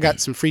says, hey, I got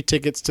some free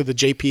tickets to the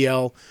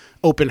JPL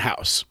open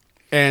house.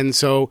 And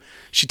so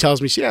she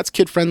tells me, yeah, it's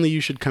kid friendly.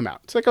 You should come out.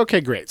 It's like, okay,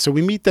 great. So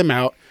we meet them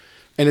out.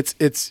 And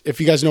it's if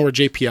you guys know where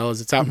JPL is,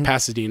 it's out in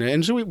Pasadena.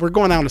 And so we're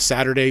going out on a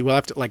Saturday. We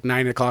left at like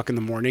 9 o'clock in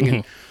the morning.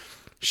 And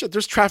shit,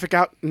 there's traffic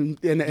out in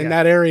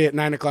that area at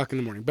 9 o'clock in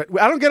the morning. But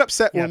I don't get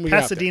upset Yeah, when we get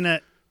out there.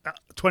 Pasadena,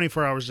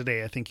 24 hours a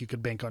day. I think you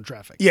could bank on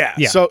traffic. Yeah.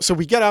 Yeah. So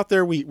we get out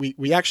there.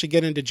 We actually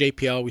get into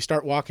JPL. We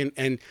start walking,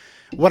 and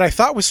what I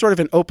thought was sort of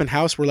an open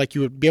house where like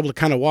you would be able to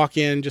kind of walk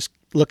in, just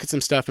look at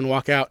some stuff, and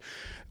walk out.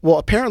 Well,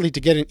 apparently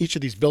to get in each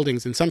of these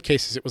buildings, in some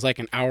cases it was like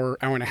an hour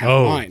and a half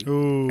line.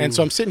 Ooh. And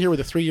so I'm sitting here with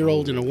a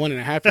 3-year-old and a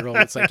 1.5-year-old.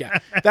 It's like, yeah,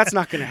 that's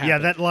not going to happen. Yeah,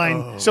 that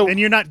line. So- and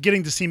you're not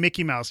getting to see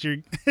Mickey Mouse. You're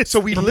So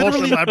we propulsion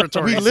literally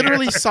laboratories we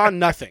literally saw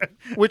nothing.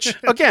 Which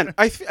again,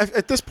 I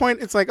at this point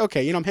it's like,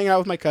 okay, I'm hanging out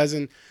with my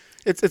cousin.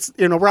 It's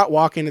we're out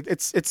walking.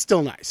 It's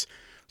still nice.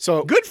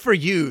 So Good for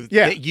you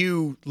Yeah. that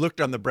you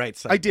looked on the bright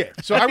side. I did.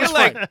 So I I was feel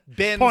like fine.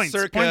 Ben Points,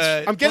 circa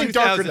points. I'm getting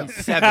darker though.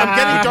 2007 I'm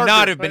getting would darker.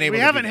 not have been able we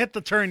to haven't do hit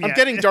the turn yet. I'm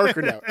getting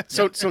darker now.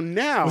 So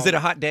now Was it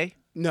a hot day?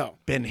 no.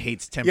 Ben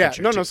hates Yeah,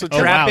 temperature. no. too. So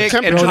traffic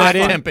and temperature- hot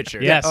in.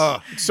 temperature. Yes. Oh,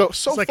 So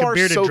It's like far a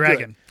bearded so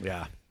dragon. good.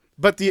 yeah.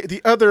 But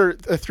the other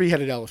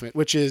three-headed elephant,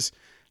 which is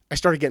I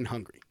started getting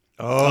hungry.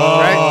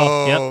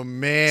 Oh,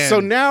 man. So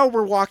now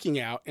we're walking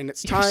out, and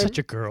it's You're time. such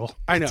a girl.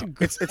 I know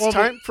it's Well,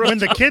 time for when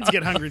the kids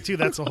get hungry too.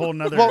 That's a whole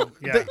nother. well,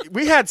 yeah.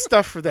 we had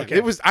stuff for them. Okay.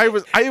 It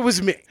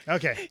was me.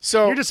 Okay.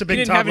 So- you're just a You big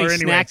didn't have toddler any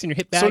anyway. snacks in your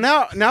hip bag. So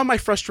now my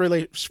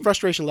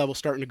frustration level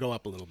starting to go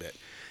up a little bit,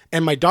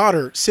 and my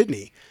daughter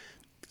Sydney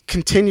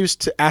continues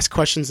to ask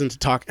questions and to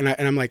talk, and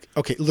I'm like,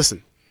 okay,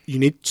 listen, you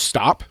need to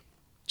stop,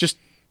 just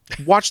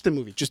watch the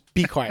movie, just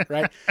be quiet,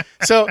 right?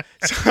 So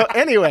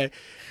anyway,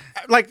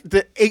 like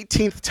the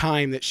 18th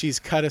time that she's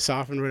cut us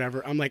off and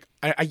whatever, I'm like,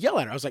 I yell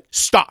at her, I was like,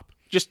 stop,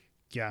 just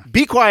Yeah.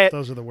 be quiet.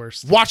 Those are the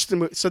worst. Watch the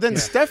movie. So then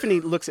Stephanie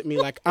looks at me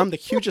like I'm the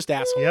hugest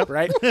asshole, Yep.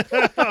 right?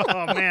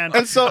 Oh man.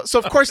 And so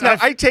of course now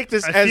I take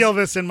this I as feel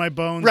this in my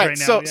bones right. right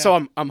now. So yeah.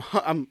 so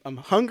I'm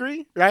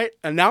hungry, right?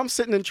 And now I'm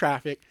sitting in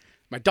traffic.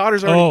 My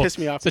daughter's already pissed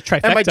me off, it's a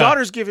and my trifecta.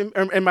 daughter's giving,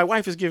 and my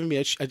wife is giving me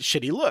a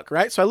shitty look,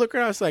 right? So I look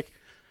around, I was like,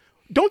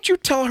 "Don't you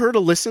tell her to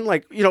listen?"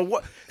 Like,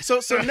 what? So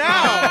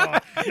now,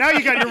 now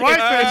you got your wife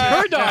as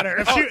her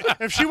daughter.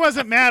 If she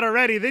wasn't mad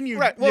already, then you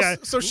right? Well, yeah,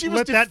 so she was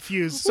let that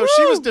fuse. So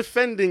she was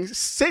defending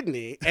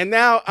Sydney, and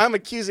now I'm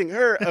accusing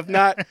her of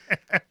not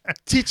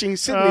teaching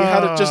Sydney how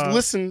to just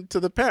listen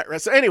to the parent.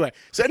 Right? So anyway,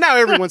 so now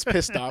everyone's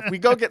pissed off. We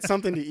go get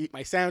something to eat.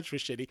 My sandwich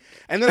was shitty,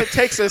 and then it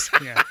takes us.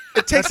 Yeah.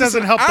 It takes That us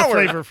doesn't an help hour. the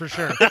flavor for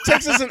sure. It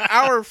takes us an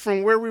hour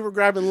from where we were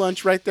grabbing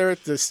lunch right there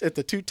at the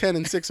 210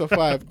 and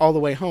 605 all the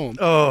way home.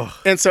 Oh.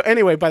 And so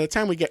anyway, by the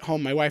time we get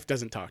home, my wife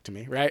doesn't talk to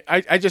me, right?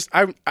 I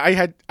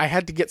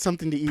had to get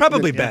something to eat.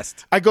 Probably And then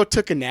best. I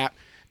took a nap.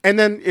 And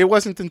then it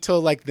wasn't until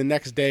like the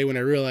next day when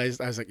I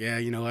realized, I was like, yeah,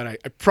 you know what? I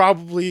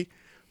probably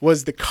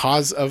was the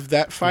cause of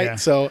that fight. Yeah.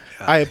 So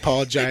I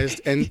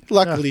apologized. And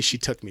luckily she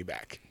took me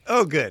back.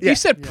 Oh, good. You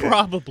said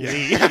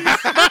probably.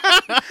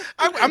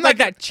 I'm Like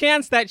that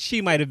chance that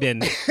she might have been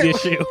the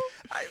issue.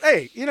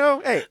 hey,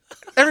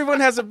 everyone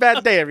has a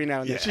bad day every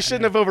now and then. She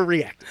shouldn't have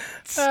overreacted.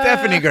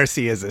 Stephanie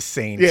Garcia is a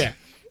saint. Yeah.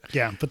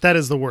 Yeah, but that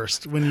is the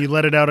worst when you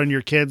let it out on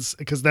your kids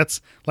because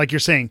that's like you're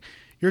saying,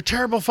 you're a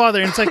terrible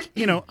father. And it's like,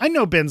 I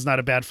know Ben's not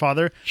a bad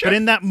father, but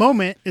in that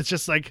moment, it's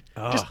just like,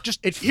 just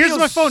It here's feels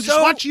my phone. so-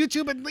 Just watch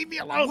YouTube and leave me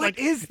alone. What like,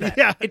 is that?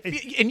 Yeah.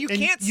 And you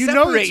can't you separate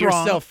know it's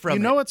wrong. yourself from you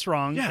it. know it's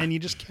wrong, Yeah. and you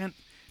just can't.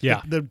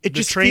 Yeah. The It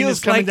just train feels is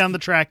coming like- down the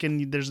track,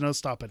 and there's no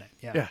stopping it.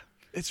 Yeah. Yeah.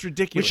 It's We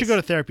ridiculous. should go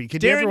to therapy.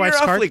 Could you have Darren, your wife's you're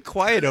card? awfully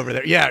quiet over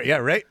there. Yeah,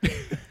 right?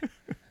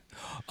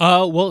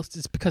 Well,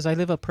 it's because I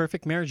live a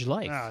perfect marriage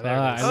life. Ah, there it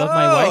I is. love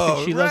my wife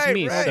and she loves right,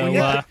 me. right. So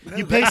Yeah.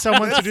 You pay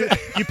someone to do.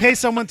 You pay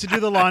someone to do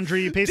the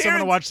laundry. You pay someone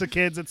to Darren's- watch the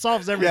kids. It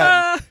solves everything.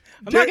 Yeah.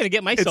 I'm not going to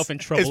get myself in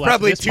trouble. It's after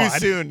probably this too pod.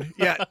 soon.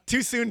 Yeah,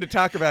 too soon to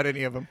talk about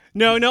any of them.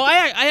 No,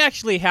 I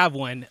actually have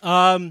one.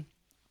 And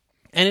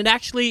it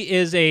actually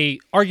is a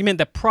argument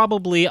that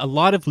probably a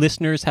lot of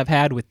listeners have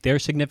had with their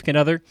significant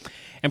other,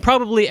 and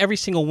probably every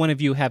single one of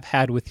you have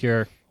had with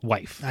your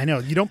wife. I know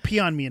you don't pee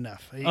on me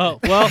enough. Oh,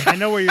 well. I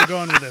know where you're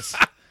going with this.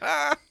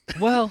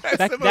 Well, The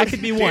that most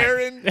could be one.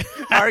 Darren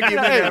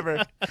argument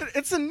ever.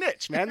 It's a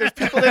niche, man. There's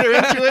people that are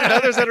into it and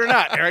others that are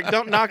not. Eric,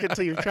 don't knock it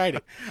till you've tried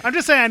it. I'm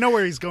just saying I know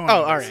where he's going.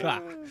 Oh, with all this.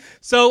 right.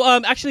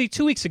 So, actually,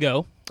 2 weeks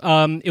ago,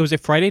 it was a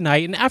Friday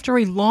night, and after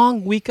a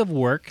long week of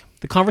work,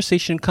 the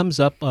conversation comes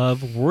up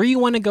of where you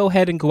want to go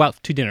ahead and go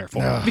out to dinner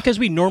for. Because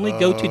we normally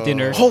go to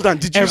dinner Hold on,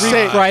 did you every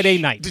say Friday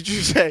night. Did you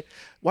say,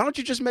 why don't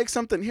you just make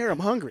something here? I'm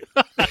hungry.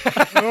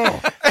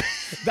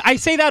 I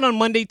say that on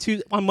Monday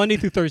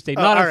through Thursday,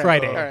 not all on right,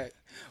 Friday. all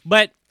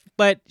right.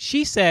 But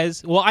she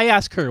says, well, I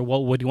ask her,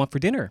 well, what do you want for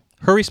dinner?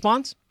 Her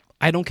response,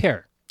 I don't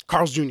care.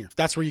 Carl's Jr.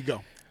 That's where you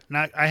go.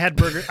 I had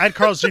burger. I had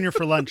Carl's Jr.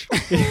 for lunch.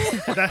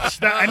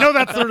 I know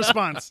that's the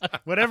response.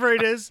 Whatever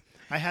it is,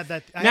 I had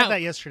that. I had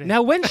that yesterday.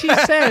 Now, when she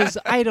says,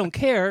 I don't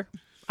care,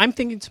 I'm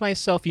thinking to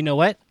myself, you know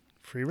what?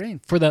 Free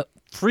reign. For the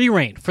free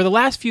reign. For the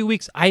last few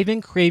weeks, I've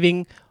been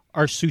craving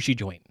our sushi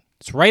joint.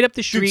 It's right up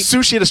the Dude, street.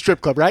 sushi at a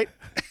strip club, right?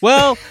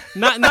 Well,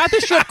 not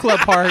the strip club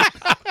part,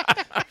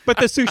 but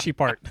the sushi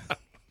part.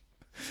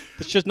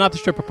 It's just not the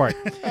stripper part.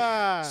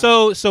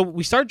 So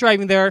we start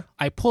driving there.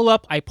 I pull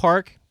up. I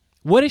park.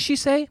 What does she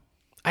say?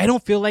 I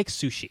don't feel like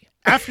sushi.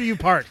 After you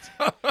parked.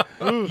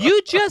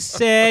 You just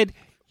said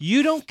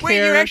you don't care. Wait,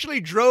 you actually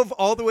drove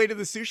all the way to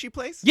the sushi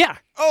place? Yeah.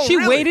 Oh, she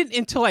really? waited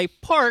until I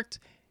parked,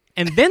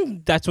 and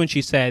then that's when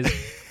she says,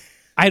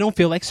 I don't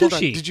feel like Hold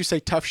on, sushi. did you say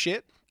tough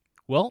shit?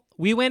 Well,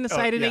 we went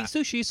inside and yeah. ate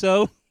sushi,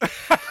 so Oh,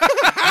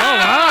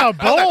 wow,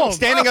 bold.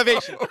 Standing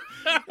ovation.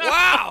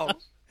 Wow.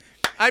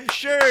 I'm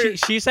sure.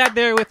 she sat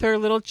there with her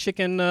little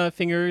chicken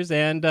fingers,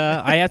 and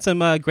I had some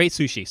great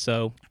sushi.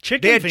 So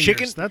Chicken They had fingers.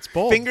 chicken That's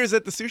bold. fingers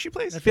at the sushi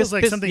place? That feels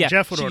like something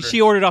Jeff would order. She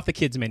ordered off the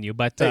kids menu,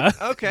 but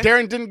Okay.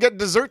 Darren didn't get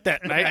dessert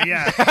that night.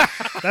 Yeah,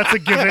 that's a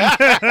given.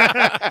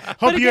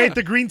 Hope you ate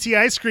the green tea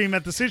ice cream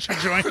at the sushi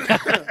joint.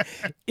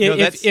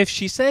 if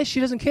she says she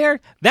doesn't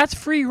care, that's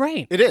free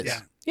reign. It is.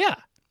 Yeah. Yeah.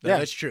 No,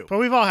 that's true. But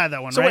we've all had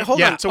that one, So right? wait, hold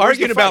yeah, on. So where's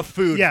arguing the about fight?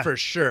 food Yeah. for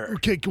sure.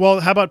 Okay, well,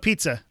 how about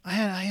pizza? I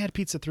had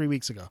pizza 3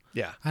 weeks ago.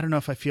 Yeah. I don't know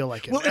if I feel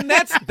like it. Well, and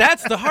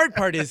that's the hard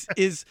part is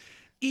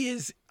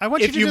I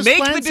want if you to just make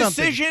plan the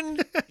something. decision,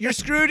 you're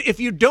screwed. If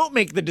you don't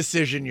make the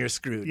decision, you're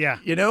screwed. Yeah.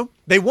 You know?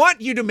 They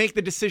want you to make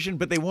the decision,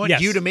 but they want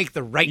Yes. you to make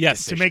the right Yes,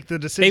 decision. to make the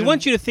decision. They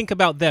want you to think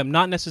about them,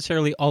 not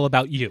necessarily all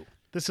about you.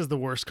 This is the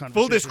worst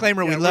conversation. Full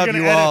disclaimer, we Yeah, we're love gonna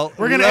you edit- all.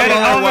 We're We going to love edit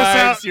our all this wives.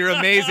 out. You're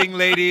amazing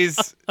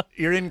ladies.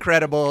 You're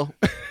incredible.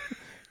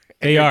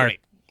 They You're are. great.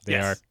 They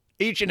Yes. are.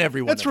 Each and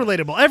every one That's of them.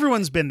 relatable.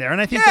 Everyone's been there,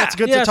 and I think Yeah. that's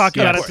good Yes, to talk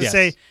yeah, about of it. To course.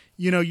 say,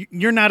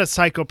 you're not a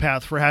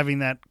psychopath for having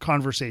that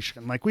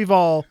conversation. Like we've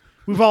all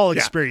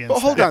experienced. But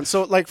hold that. on.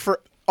 So, like,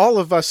 for all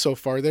of us so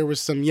far, there was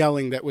some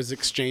yelling that was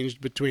exchanged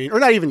between, or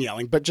not even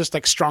yelling, but just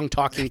like strong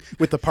talking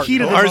with the partner.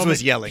 Heat of the Ours moment.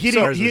 was yelling. Heat,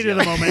 Ours was heat of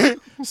the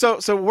moment. So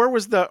where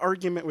was the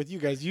argument with you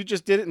guys? You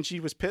just did it, and she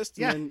was pissed.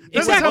 Yeah, And it then,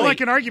 doesn't sound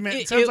like an argument.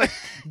 It sounds like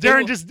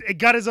Darren just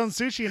got his own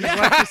sushi and his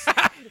wife just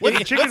with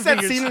the chicken What's that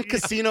fingers. scene in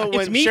Casino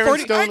when me, Sharon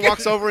 40 Stone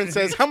walks over and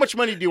says, "How much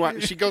money do you want?"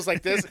 And she goes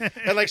like this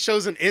and like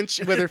shows an inch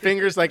with her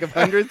fingers, like of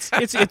hundreds.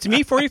 It's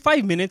me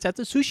 45 minutes at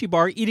the sushi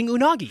bar eating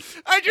unagi,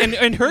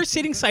 and her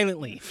sitting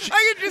silently.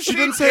 I could just She see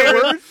didn't say a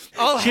Darren word?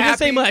 all She didn't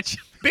say happy, much.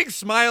 Big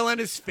smile on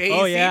his face.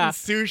 Oh, yeah.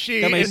 Eating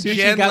sushi. Got my and sushi,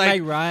 Jen, got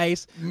like, my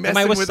rice, got messing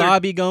my with her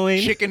wasabi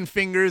going. chicken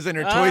fingers and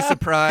her toy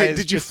surprise. Hey,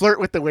 did you flirt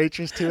with the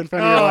waitress too in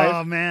front of your Oh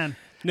wife? man.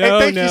 No,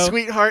 hey, thank no. you,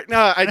 sweetheart.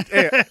 No,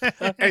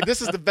 hey,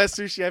 this is the best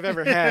sushi I've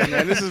ever had,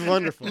 man. This is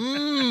wonderful.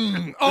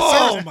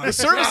 Oh my The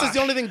service is the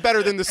only thing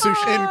better than the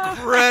sushi.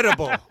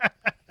 Incredible.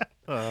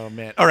 Oh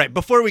man. All right,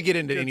 before we get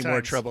into any more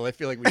times. trouble, I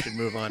feel like we should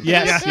move on.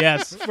 Yes,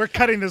 yes. We're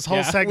cutting this whole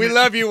Yeah. segment. We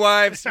love you,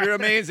 wives. You're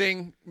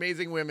amazing.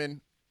 Amazing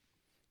women.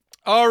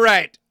 All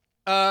right.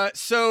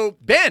 So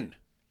Ben,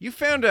 you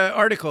found an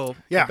article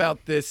Yeah.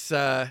 about this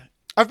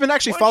I've been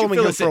actually Why don't you following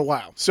fill him us for a in?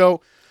 while.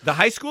 So, the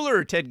high schooler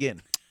or Ted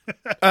Ginn?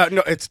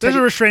 no, it's There's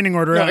a restraining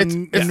order. No, on-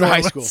 it's the yeah.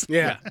 high school.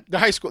 Yeah, the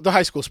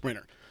high school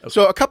sprinter.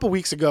 So a couple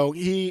weeks ago,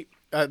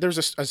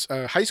 there's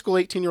a high school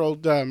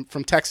 18-year-old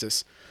from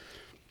Texas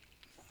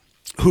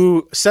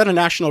who set a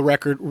national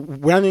record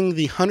running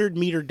the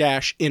 100-meter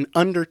dash in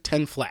under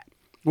 10 flat,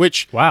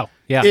 which Wow.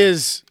 Yeah.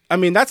 is, I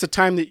mean, that's a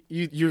time that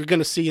you're going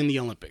to see in the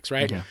Olympics,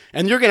 right?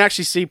 And you're going to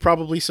actually see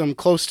probably some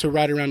close to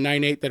right around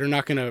 9.8 that are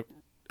not going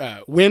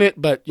to win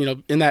it, but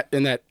in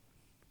that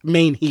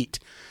main heat.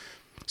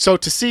 So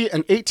to see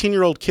an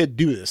 18-year-old kid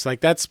do this,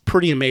 like that's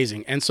pretty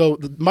amazing. And so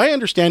my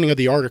understanding of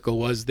the article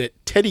was that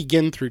Teddy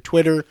Ginn through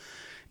Twitter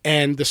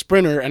and the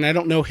sprinter, and I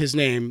don't know his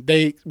name,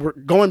 they were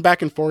going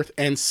back and forth,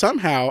 and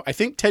somehow I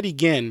think Teddy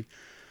Ginn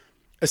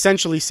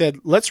essentially said,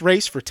 "Let's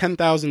race for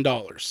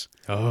 $10,000."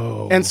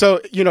 Oh. And so,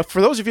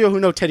 for those of you who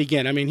know Teddy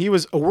Ginn, I mean, he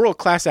was a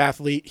world-class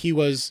athlete. He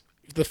was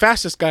the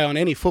fastest guy on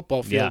any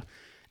football field.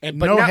 Yeah.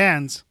 But No now-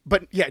 hands.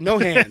 But yeah, no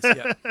hands.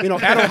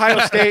 At Ohio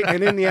State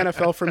and in the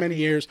NFL for many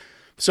years.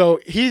 So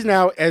he's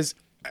now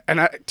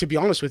to be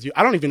honest with you,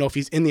 I don't even know if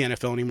he's in the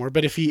NFL anymore,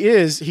 but if he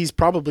is, he's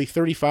probably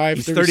 35,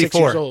 He's 36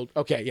 34. years old.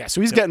 Okay, yeah.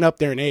 So he's getting up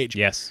there in age.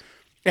 Yes.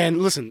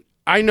 And listen,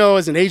 I know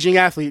as an aging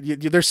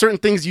athlete, there's certain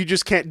things you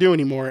just can't do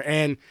anymore.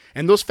 And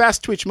those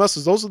fast twitch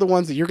muscles, those are the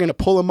ones that you're going to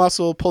pull a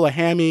muscle, pull a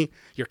hammy,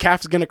 your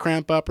calf is going to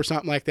cramp up or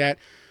something like that.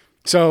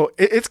 So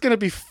it's going to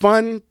be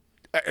fun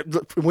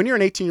look, when you're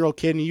an 18-year-old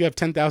kid and you have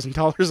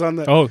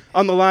 $10,000 Oh,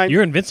 on the line,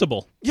 You're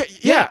invincible.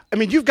 yeah. I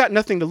mean, you've got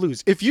nothing to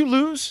lose. If you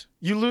lose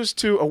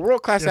to a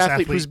world-class Yes,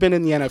 athlete who's been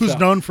in the NFL, who's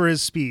known for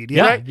his speed.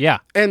 Yeah, Right? yeah.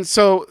 And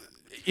so,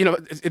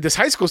 this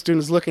high school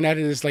student is looking at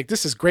it as like,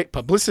 this is great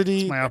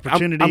publicity. my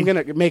opportunity. I'm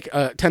going to make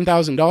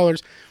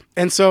 $10,000.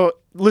 And so,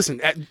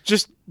 listen,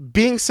 just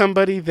being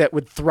somebody that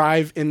would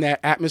thrive in that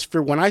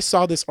atmosphere, when I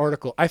saw this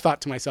article, I thought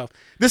to myself,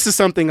 this is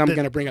something I'm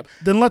going to bring up.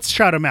 Then let's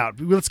shout him out.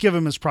 Let's give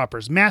him his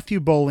propers. Matthew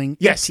Bowling.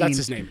 Yes, 18, that's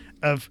his name.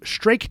 Of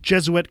Strake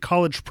Jesuit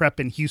College Prep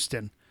in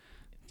Houston.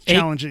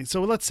 Challenging.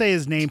 So let's say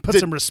his name. Put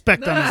some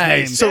respect on his Nice.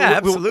 name. So, Yeah,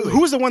 absolutely.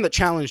 who was the one that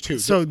challenged who?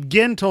 So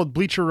Ginn told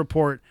Bleacher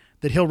Report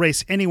that he'll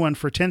race anyone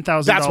for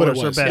 $10,000 That's what it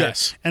or was, better.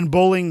 yes. And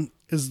Bowling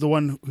is the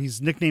one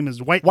whose nickname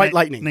is White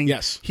Lightning,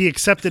 yes. He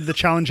accepted the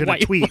challenge in a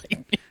White tweet.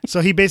 So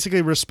he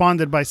basically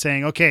responded by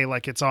saying, "Okay,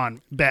 like it's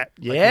on, bet,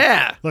 Like,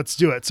 Yeah. let's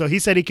do it." So he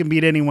said he can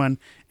beat anyone,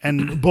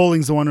 and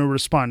Bowling's the one who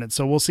responded.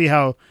 So we'll see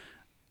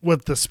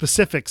what the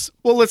specifics.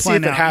 Well, let's see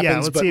plan if it out. happens, Yeah,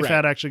 let's but see if right.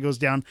 that actually goes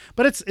down.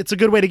 But it's a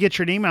good way to get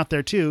your name out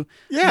there too.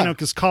 Yeah.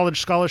 because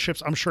college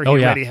scholarships. I'm sure he Oh,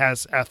 yeah. already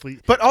has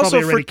athletes, But also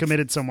probably already for-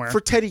 committed somewhere.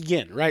 for Teddy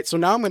Ginn, right? So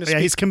now I'm going to Yeah,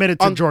 speak he's committed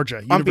to on, Georgia,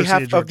 on University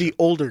behalf of Georgia. of the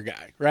older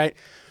guy, right?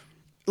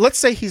 Let's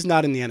say he's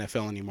not in the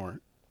NFL anymore.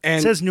 And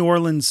It says New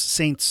Orleans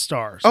Saints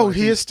star. oh, I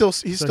he think- is still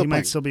so he's still he playing.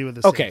 might still be with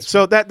the Okay, Saints.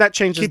 so that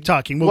changes. Keep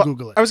talking. We'll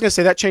Google it. I was going to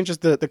say that changes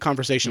the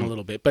conversation a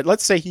little bit. But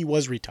let's say he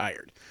was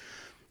retired.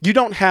 You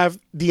don't have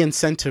the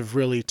incentive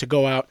really to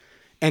go out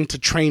and to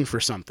train for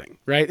something,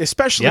 right?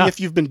 Especially Yeah. if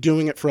you've been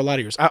doing it for a lot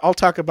of years. I'll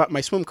talk about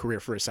my swim career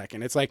for a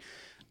second. It's like,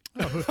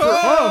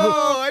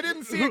 Oh, I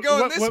didn't see it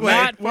going what, this what, way.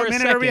 Not what for a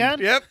minute are we at?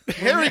 second. Yep.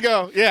 here we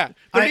go. Yeah.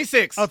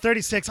 36.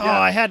 36. Oh,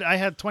 I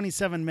had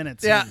 27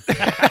 minutes. Yeah.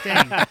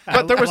 Dang.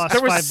 But there was I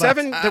lost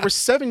 $5. there were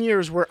 7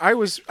 years where I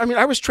was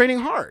training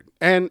hard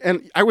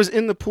and I was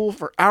in the pool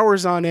for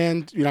hours on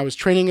end. I was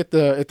training at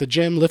the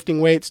gym,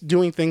 lifting weights,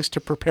 doing things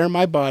to prepare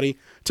my body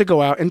to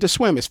go out and to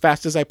swim as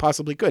fast as I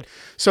possibly could.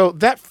 So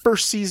that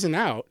first season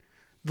out,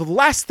 the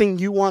last thing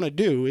you want to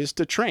do is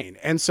to train.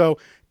 And so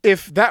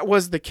if that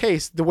was the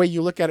case, the way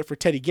you look at it for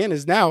Teddy Ginn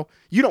is now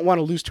you don't want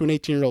to lose to an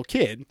 18-year-old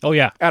kid Oh,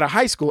 yeah. out of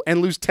high school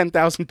and lose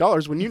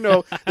 $10,000 when you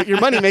know that your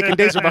money-making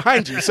days are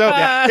behind you. So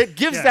it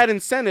gives that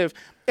incentive.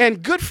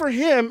 And good for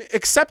him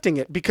accepting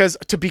it because,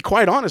 to be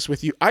quite honest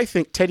with you, I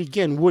think Teddy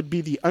Ginn would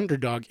be the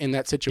underdog in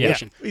that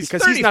situation He's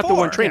because he's not the 34.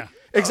 one training.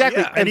 Yeah.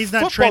 Exactly. Oh, yeah. And he's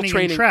not football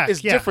training in track.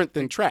 is Yeah. different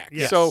than track.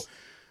 Yes. So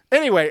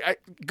anyway,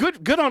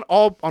 good on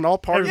all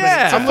parties.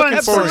 Yeah, I'm looking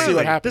Fun forward to see absolutely.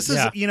 what happens. This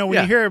is, Yeah. when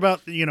Yeah. you hear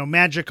about,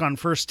 magic on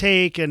First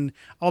Take and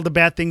all the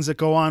bad things that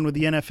go on with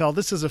the NFL,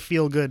 this is a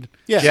feel-good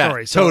Yeah,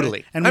 story.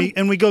 totally.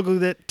 And we go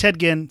that Ted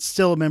Ginn,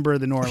 still a member of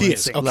the New Orleans He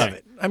is. Saints. Okay. Love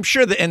it. I'm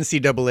sure the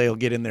NCAA will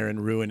get in there and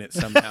ruin it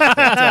somehow.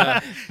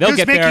 But, They'll Who's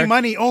get making there.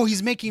 money? Oh,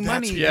 he's making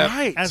money yeah.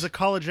 right. as a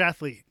college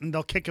athlete, and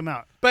they'll kick him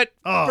out. but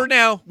Oh. for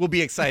now, we'll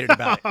be excited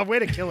about it. Way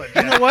to kill it.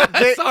 You know what?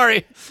 They-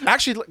 Sorry.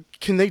 Actually,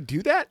 can they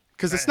do that?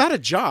 Because it's not a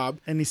job,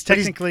 And he's but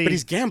technically- but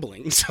he's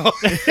gambling. So,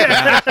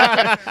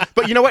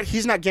 but you know what?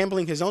 He's not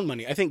gambling his own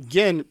money. I think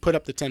Ginn put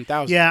up the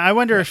 10,000. Yeah, I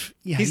wonder if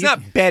He's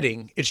not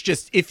betting. It's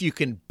just if you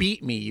can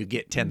beat me, you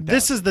get 10,000.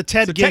 This is the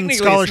Ted So Ginn technically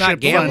it's not Scholarship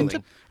gambling.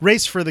 Fund.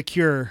 Race for the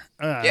Cure.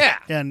 Yeah,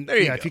 and there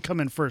you go. if you come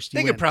in first, you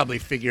They win. could probably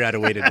figure out a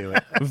way to do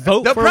it.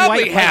 Vote They'll for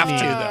probably White have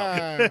Lightning.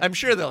 to, though. I'm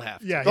sure they'll have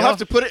to. Yeah, They'll have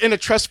to put it in a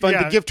trust fund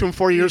Yeah. to give to him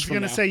 4 years He's from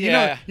going now. to say,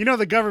 Yeah. you know,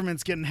 the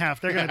government's getting half.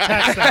 They're going to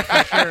tax that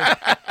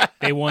for sure.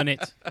 They won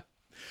it.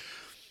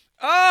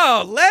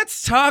 Oh,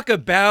 let's talk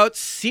about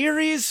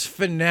series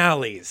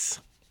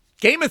finales.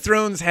 Game of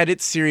Thrones had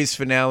its series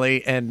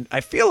finale, and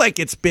I feel like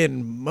it's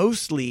been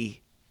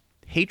mostly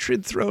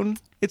hatred thrown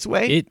its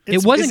way.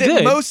 It wasn't is it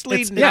good.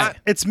 mostly It's, not?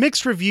 it's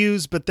mixed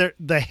reviews, but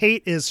the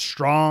hate is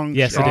strong.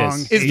 Yes, it strong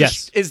is. Is, hate.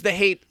 Yes. is the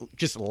hate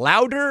just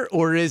louder,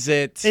 or is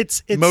it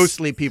It's-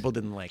 mostly people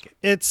didn't like it?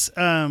 It's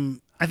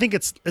I think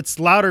it's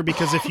louder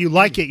because if you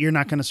like it, you're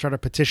not going to start a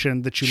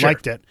petition that you Sure.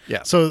 liked it.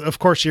 Yeah. So of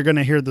course you're going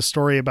to hear the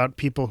story about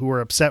people who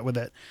were upset with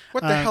it.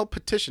 What the hell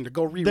petition to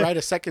go rewrite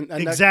a second?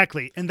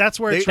 Exactly, and that's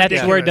where it's That's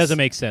ridiculous. where it doesn't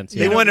make sense.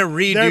 They Yeah. want to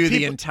there are redo the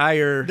people-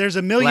 entire. There's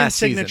a million last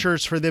season.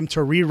 signatures for them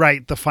to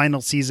rewrite the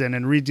final season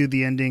and redo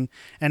the ending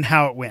and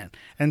how it went.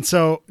 And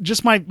so,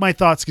 just my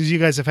thoughts, because you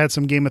guys have had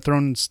some Game of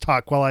Thrones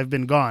talk while I've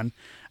been gone.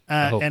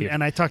 hope And you-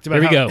 I talked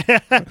about Here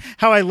we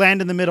how I land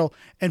in the middle,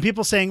 and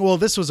people saying, "Well,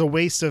 this was a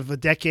waste of a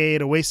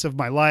decade, a waste of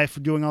my life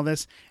doing all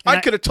this." And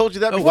I could have told you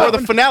that before well,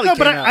 the finale No, came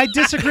but out. I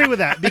disagree with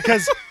that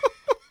because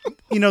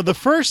the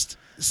first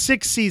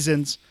 6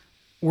 seasons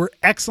were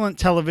excellent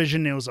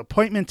television. It was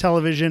appointment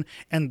television,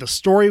 and the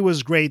story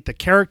was great. The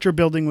character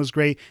building was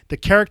great. The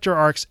character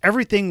arcs,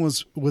 everything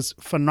was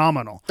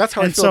phenomenal. That's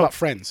how I And feel about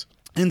Friends.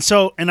 And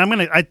so, and I'm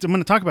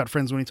gonna talk about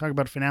Friends when we talk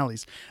about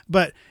finales,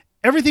 but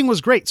everything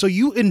was great. So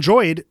you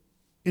enjoyed,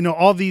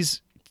 all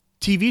these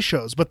TV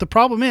shows. But the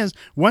problem is,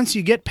 once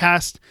you get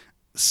past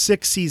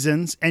 6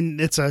 seasons and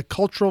it's a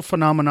cultural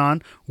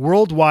phenomenon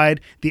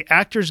worldwide, the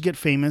actors get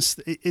famous,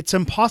 it's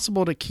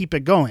impossible to keep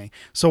it going.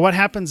 So what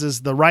happens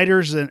is the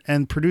writers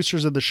and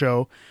producers of the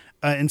show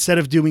instead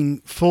of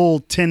doing full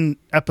 10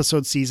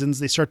 episode seasons,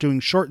 they start doing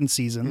shortened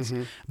seasons.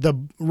 The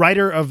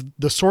writer of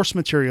the source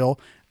material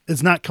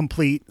is not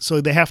complete,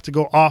 so they have to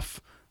go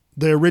off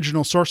the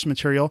original source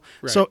material.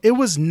 Right. So it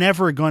was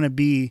never going to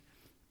be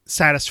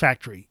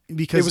satisfactory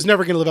because It was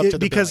never going to live up to the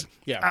because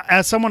billing. Yeah.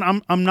 as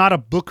someone I'm not a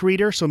book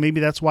reader, so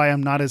maybe that's why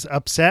I'm not as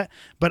upset,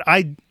 but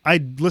I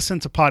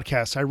listened to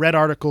podcasts, I read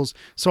articles,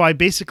 so I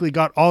basically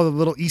got all the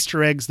little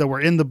Easter eggs that were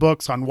in the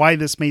books on why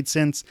this made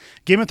sense.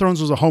 Game of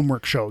Thrones was a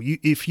homework show.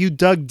 If you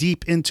dug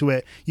deep into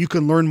it, you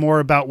can learn more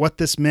about what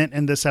this meant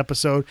in this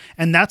episode,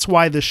 and that's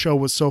why this show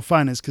was so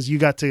fun, is because you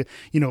got to,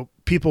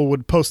 people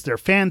would post their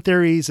fan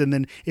theories, and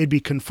then it'd be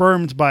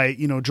confirmed by,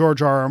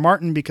 George R.R.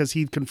 Martin, because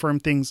he'd confirm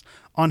things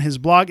on his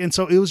blog. And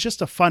so it was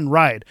just a fun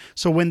ride.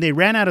 So when they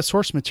ran out of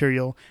source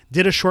material,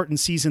 did a shortened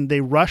season,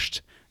 they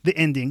rushed the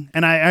ending.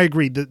 And I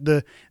agree.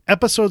 The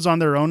episodes on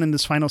their own in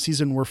this final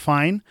season were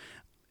fine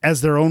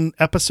as their own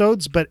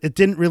episodes, but it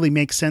didn't really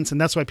make sense.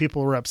 And that's why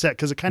people were upset,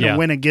 because it kind of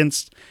went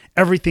against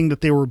everything that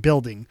they were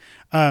building.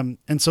 And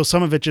so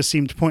some of it just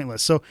seemed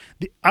pointless. So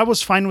I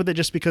was fine with it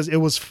just because it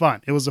was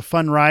fun. It was a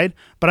fun ride,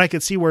 but I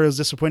could see where it was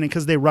disappointing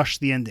because they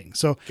rushed the ending.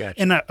 So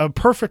in a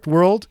perfect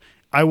world,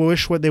 I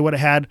wish they would have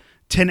had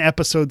 10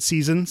 episode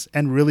seasons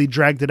and really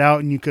dragged it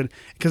out. And you could,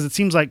 because it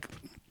seems like,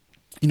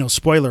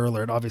 spoiler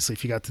alert, obviously,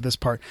 if you got to this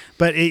part,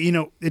 but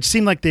it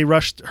seemed like they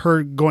rushed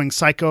her going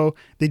psycho.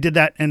 They did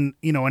that in,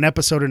 an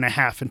episode and a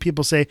half, and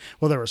people say,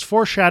 well, there was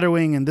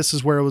foreshadowing and this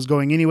is where it was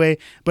going anyway,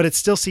 but it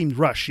still seemed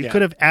rushed. You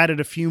could have added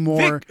a few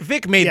more.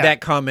 Vic made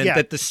that comment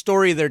that the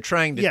story they're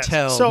trying to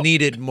tell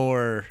needed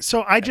more.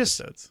 So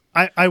episodes.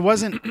 I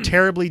wasn't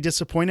terribly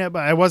disappointed,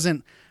 but I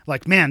wasn't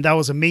like, man, that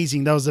was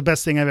amazing. That was the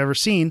best thing I've ever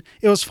seen.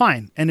 It was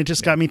fine. And it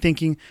just got me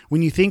thinking,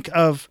 when you think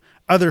of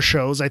other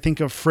shows, I think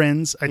of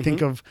Friends, I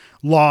think of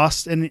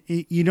Lost, and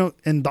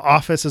and The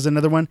Office is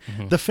another one.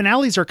 The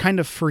finales are kind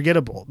of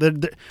forgettable.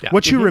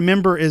 What you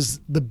remember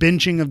is the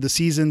binging of the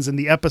seasons and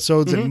the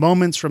episodes and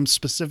moments from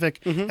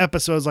specific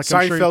episodes. Like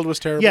Seinfeld was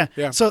terrible.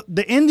 Yeah. So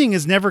the ending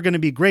is never going to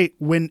be great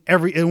when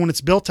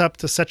it's built up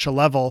to such a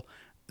level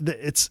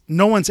that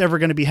no one's ever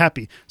going to be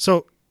happy.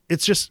 So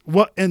it's just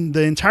in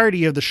the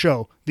entirety of the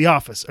show, The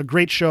Office, a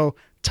great show,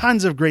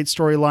 tons of great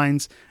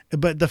storylines,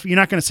 but you're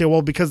not going to say,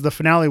 well, because the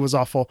finale was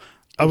awful,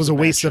 it was a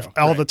waste of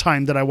all the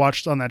time that I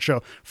watched on that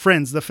show.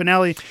 Friends, the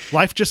finale,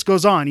 life just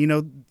goes on.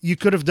 You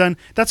could have done,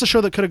 that's a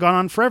show that could have gone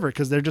on forever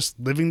because they're just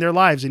living their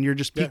lives and you're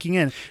just peeking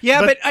in.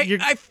 Yeah, but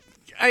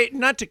I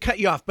not to cut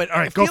you off, but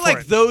I feel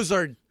like those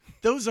are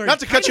not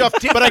to cut you off,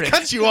 but I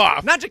cut you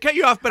off. Not to cut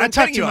you off, but I'm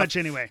cutting you off. much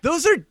anyway.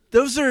 Those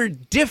are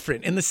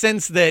different in the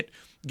sense that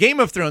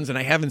Game of Thrones, and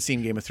I haven't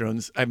seen Game of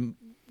Thrones. I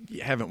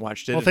haven't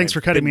watched it. Well, thanks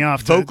for cutting me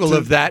off. Vocal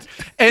of that,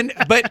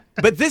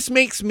 but this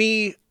makes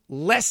me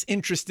less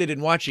interested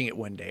in watching it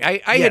one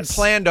day. I had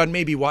planned on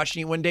maybe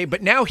watching it one day,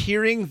 but now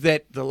hearing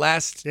that the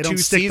last two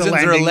seasons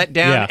are a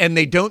letdown and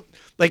they don't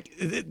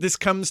this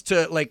comes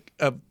to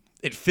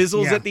it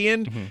fizzles at the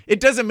end. It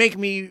doesn't make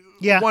me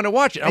want to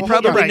watch it. I'll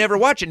probably never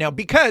watch it now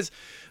because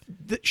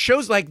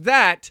shows like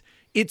that,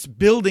 it's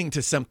building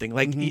to something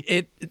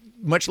it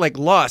much like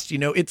Lost,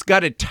 it's got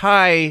to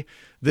tie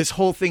this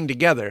whole thing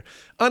together.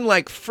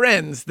 Unlike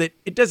Friends, that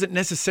it doesn't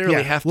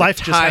necessarily have to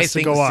tie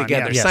things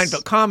together.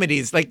 Seinfeld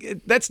comedies,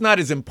 that's not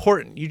as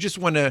important. You just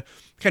want to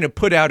kind of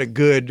put out a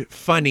good,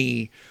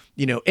 funny,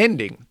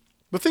 ending.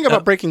 The thing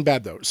about Breaking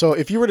Bad, though, so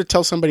if you were to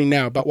tell somebody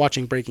now about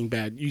watching Breaking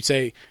Bad, you'd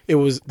say it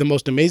was the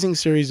most amazing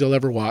series they'll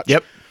ever watch.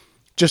 Yep.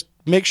 Just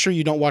make sure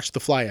you don't watch the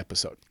Fly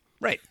episode.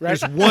 Right.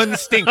 There's one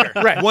stinker.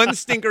 One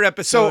stinker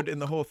episode in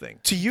the whole thing.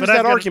 To use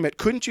that argument,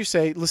 couldn't you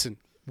say, listen,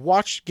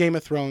 watch Game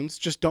of Thrones,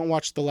 just don't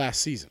watch the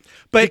last season?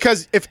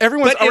 Because if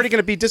everyone's already going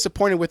to be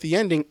disappointed with the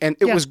ending and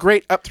it was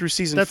great up through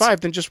season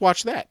 5, then just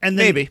watch that. And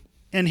maybe.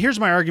 And here's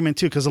my argument,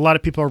 too, because a lot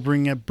of people are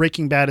bringing up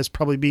Breaking Bad as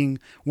probably being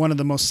one of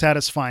the most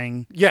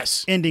satisfying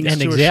endings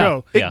to a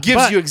show. It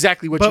gives you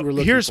exactly what you were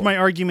looking for. Here's my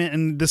argument,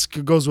 and this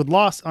goes with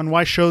Lost, on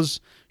why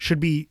shows should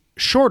be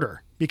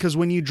shorter. Because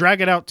when you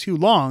drag it out too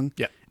long,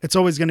 it's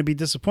always going to be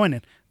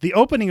disappointing. The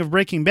opening of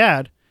Breaking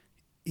Bad,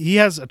 he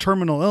has a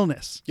terminal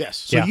illness. Yes.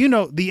 So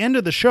the end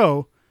of the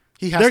show,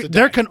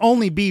 there can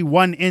only be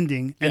one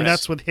ending, and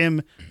that's with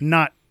him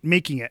not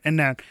making it. And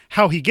then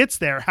how he gets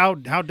there, how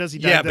does he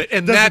die? Yeah, but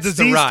that's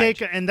the ride.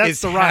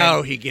 That's the ride.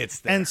 How he gets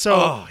there. And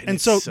so,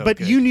 but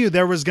good. you knew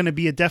there was going to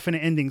be a definite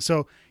ending.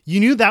 So you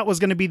knew that was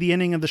going to be the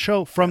ending of the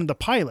show from the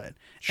pilot.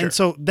 Sure. And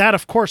so that,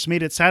 of course,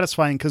 made it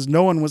satisfying because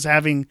no one was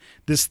having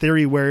this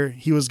theory where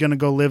he was going to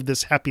go live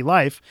this happy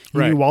life.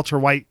 You knew Walter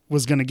White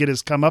was going to get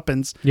his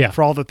comeuppance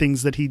for all the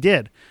things that he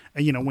did.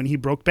 When he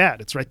broke bad,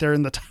 it's right there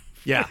in the title.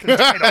 Yeah.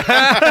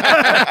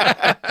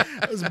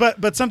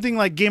 but something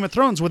like Game of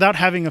Thrones, without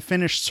having a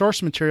finished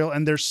source material,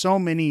 and there's so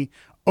many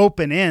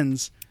open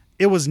ends,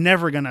 it was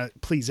never going to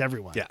please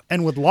everyone. Yeah.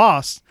 And with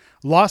Lost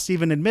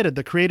even admitted,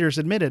 the creators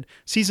admitted,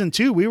 season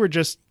 2, we were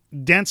just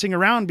dancing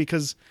around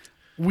because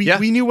We Yeah.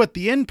 knew what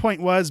the end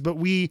point was, but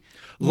we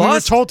were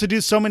Lost- told to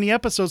do so many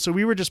episodes, so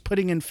we were just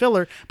putting in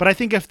filler. But I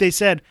think if they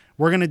said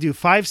we're going to do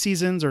 5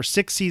 seasons or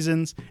 6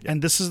 seasons,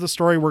 and this is the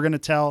story we're going to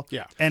tell,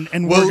 Yeah. and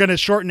Well- we're going to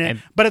shorten it,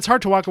 but it's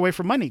hard to walk away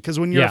from money because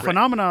when you're Yeah. a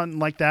phenomenon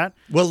like that,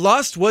 Well,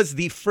 Lost was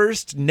the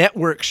first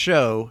network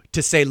show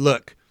to say,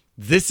 look,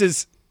 this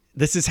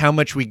is how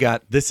much we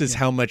got. This is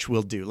how much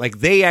we'll do. Like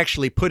they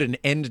actually put an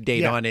end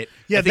date Yeah. on it.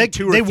 Yeah, I think they-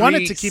 2 or they 3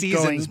 wanted to keep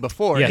seasons going.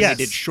 before. Yes. And Yes.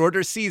 they did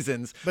shorter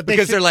seasons But they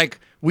because fi- they're like,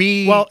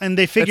 and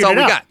they figured that's all it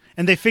we out. got.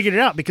 And they figured it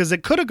out because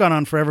it could have gone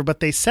on forever, but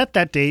they set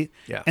that date,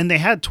 Yeah. and they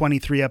had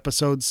 23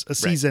 episodes a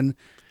season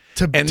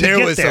to And to there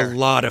get was there. a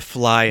lot of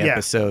fly Yeah.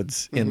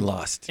 episodes in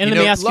Lost. And You let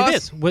me know, ask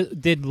Lost- you this: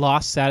 did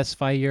Lost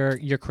satisfy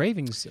your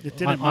cravings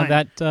didn't on mine.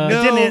 that? I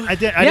No. didn't. I Yeah,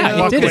 didn't it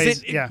walk did. away.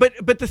 Because Yeah.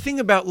 But the thing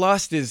about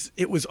Lost is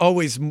it was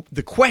always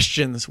the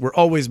questions were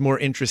always more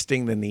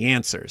interesting than the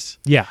answers.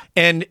 Yeah.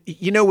 And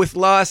with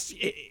Lost,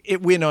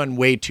 it went on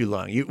way too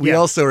long. We Yeah.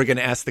 also are going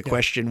to ask the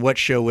question, what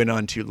show went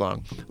on too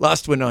long?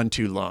 Lost went on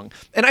too long.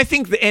 And I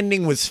think the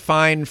ending was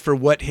fine for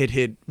what it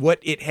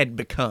had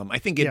become. I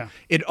think Yeah.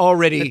 it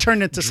already It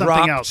turned into something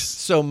dropped else.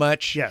 so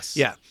much. Yes.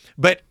 Yeah.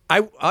 But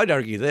I'd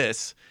argue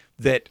this,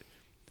 that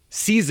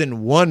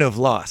season 1 of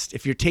Lost,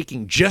 if you're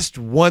taking just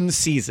one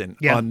season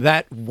Yeah. on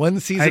that one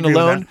season agree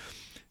with alone, that.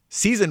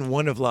 season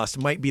 1 of Lost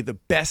might be the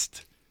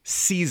best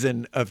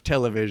season of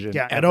television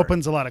Yeah, it ever.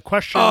 opens a lot of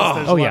questions.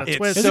 There's oh, a yeah. lot of It's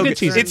twists. It's a so good good.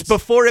 season. It's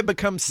before it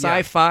becomes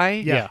sci-fi.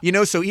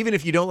 Yeah. So even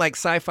if you don't like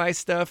sci-fi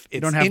stuff,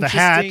 it's don't have the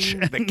hatch.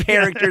 interesting. The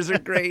characters are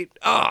great.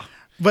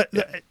 But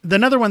the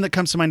another one that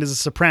comes to mind is The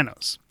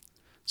Sopranos.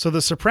 So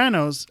The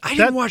Sopranos. I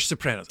didn't watch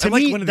Sopranos. To I'm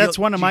like me, one of that's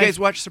the, one of do my. You guys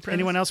watch Sopranos?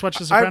 Anyone else watch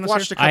The I've Sopranos?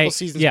 watched a here? couple I-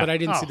 seasons, yeah. but I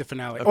didn't see Oh. the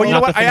finale. Okay. Oh, you know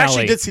Not what? the I actually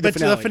finale. did see the But to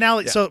finale. the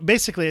finale. Yeah. So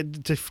basically,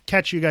 to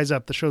catch you guys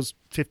up, the show's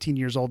 15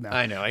 years old now.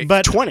 I know.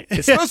 But 20.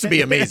 It's supposed to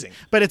be amazing.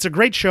 But it's a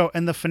great show,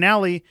 and the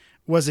finale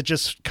was it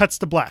just cuts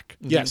to black.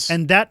 Yes.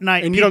 And that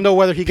night, And you don't know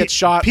whether he gets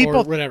shot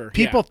or whatever.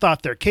 People Yeah.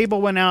 thought their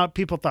cable went out.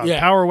 People thought Yeah.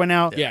 power went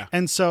out. Yeah.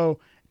 And so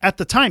at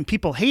the time,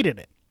 people hated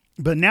it.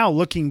 But now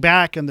looking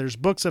back, and there's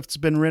books that's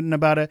been written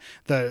about it.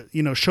 The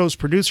show's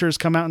producers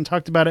come out and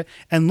talked about it.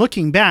 And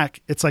looking back,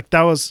 it's like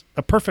that was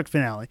a perfect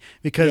finale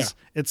because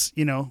it's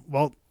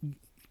Well,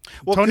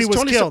 Tony 'cause was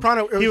Tony killed.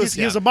 Soprano, he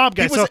was a mob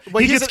guy. He was- so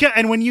but he he's gets a- killed,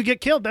 and when you get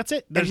killed, that's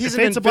it. And There's he's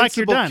the an fades of black.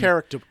 You're invincible done.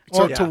 character.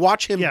 So Yeah. to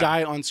watch him Yeah.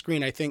 die on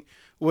screen, I think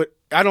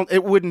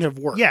it wouldn't have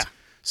worked. Yeah.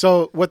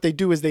 So what they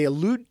do is they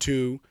allude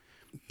to,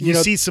 You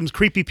know, see some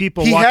creepy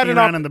people he had walking an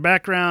around op- in the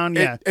background.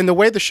 Yeah. and the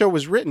way the show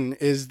was written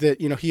is that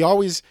he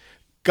always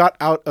got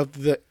out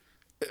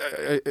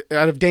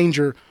of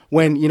danger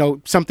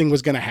when something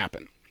was going to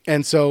happen.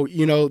 And so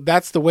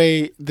that's the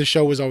way the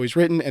show was always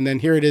written. And then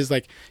here it is,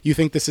 like you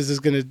think this is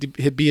going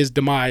to be his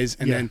demise,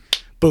 and then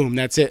boom,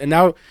 that's it. And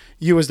now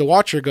you as the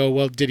watcher go,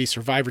 well, did he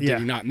survive or did Yeah.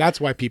 he not? And that's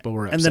why people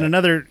were upset. And then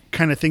another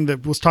kind of thing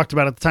that was talked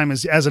about at the time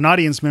is, as an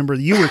audience member,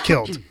 you were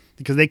killed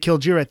because they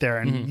killed you right there,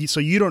 and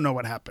so you don't know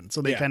what happened.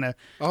 So they Yeah. kind of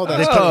Oh, they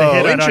that's put the hit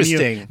out on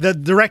interesting. you. The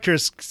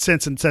director's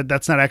since and said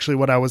that's not actually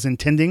what I was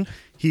intending.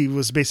 He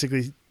was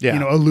basically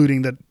Yeah.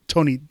 alluding that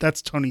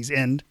that's Tony's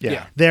end.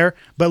 Yeah. There,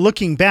 but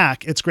looking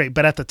back, it's great.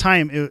 But at the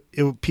time,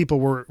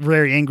 people were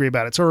very angry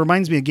about it. So it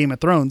reminds me of Game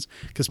of Thrones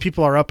because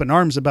people are up in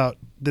arms about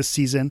this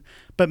season.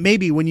 But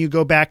maybe when you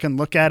go back and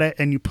look at it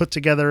and you put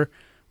together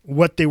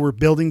what they were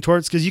building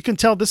towards, because you can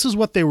tell this is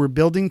what they were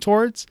building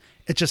towards.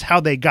 It's just how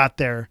they got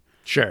there.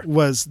 Sure.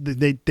 Was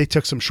they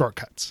took some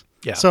shortcuts.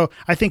 Yeah. So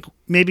I think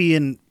maybe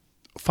in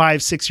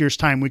 5-6 years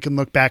time we can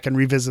look back and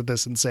revisit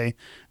this and say,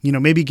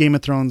 maybe Game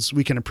of Thrones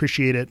we can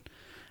appreciate it.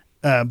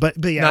 But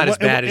yeah, Not as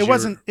bad as you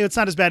wasn't. It's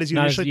not as bad as you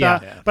Not as- initially yeah.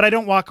 thought. Yeah. But I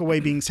don't walk away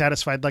being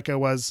satisfied like I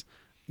was.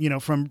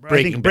 From I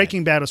Breaking think Bad.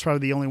 Breaking Bad was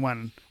probably the only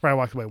one where I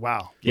walked away.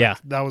 Wow. Yeah.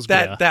 That was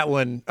great. That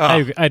one.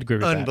 I'd agree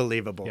with that.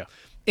 unbelievable. Yeah.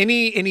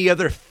 Any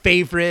other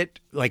favorite,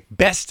 like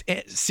best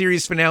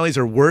series finales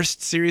or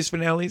worst series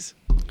finales?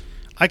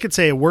 I could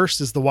say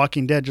worst is The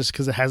Walking Dead just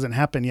because it hasn't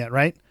happened yet,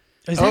 right?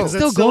 Is Oh. that Is it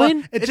still going?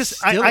 It It's just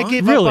still I on?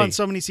 gave Really? up on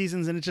so many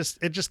seasons, and it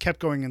just kept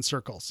going in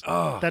circles.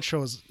 Oh, that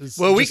show is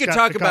Well, we just could got-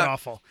 talk it got about-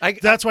 awful. I-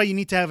 That's why you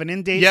need to have an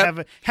end date,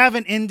 Yep. have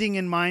an ending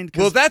in mind.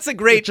 'cause Well, that's a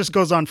great. It just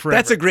goes on forever.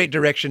 That's a great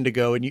direction to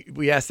go. And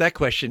we asked that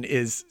question: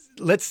 is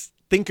let's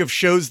think of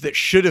shows that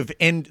should have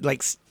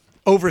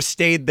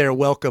overstayed their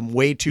welcome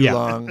way too Yeah.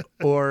 long,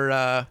 or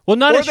Well,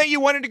 not or a sh- that you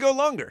wanted to go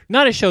longer.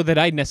 Not a show that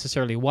I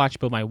necessarily watch,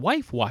 but my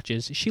wife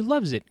watches. She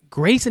loves it.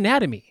 Grey's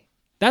Anatomy.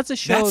 That's a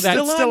show That's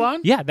that's still on?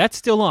 Yeah, that's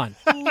still on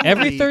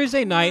every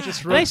Thursday night. And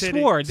I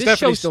rotating. swore this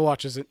Stephanie show. still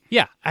watches it.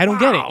 Yeah, I don't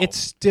get it. Wow. It's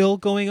still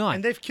going on.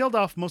 And they've killed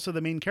off most of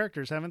the main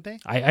characters, haven't they?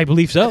 I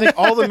believe so.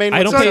 All the main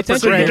I don't ones pay except for attention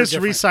So to you Grey are just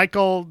different.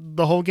 recycle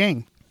the whole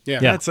gang. Yeah.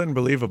 Yeah. That's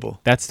unbelievable.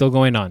 That's still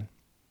going on.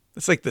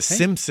 It's like the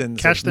Simpsons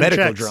cash of them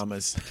medical checks.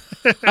 dramas.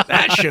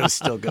 That show's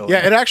still going.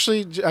 Yeah, it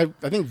actually, I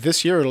think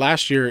this year or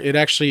last year, it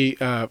actually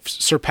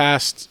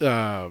surpassed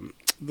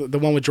the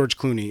one with George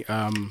Clooney.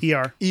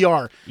 ER.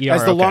 ER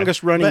as the okay.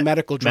 longest running But-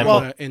 medical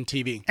drama in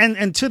TV.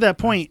 And to that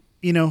point,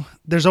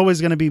 there's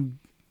always going to be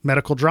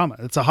medical drama.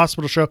 It's a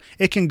hospital show.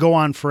 It can go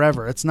on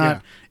forever. It's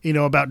not,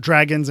 about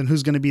dragons and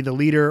who's going to be the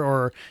leader,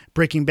 or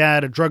Breaking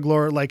Bad, a drug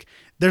lord. Like,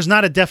 there's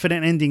not a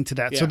definite ending to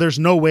that. So there's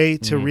no way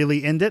to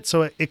really end it.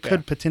 So it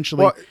could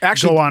potentially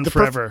go on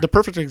forever. The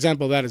perfect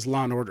example of that is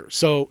Law and Order.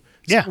 So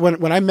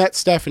when I met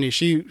Stephanie,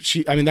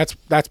 she I mean,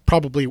 that's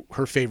probably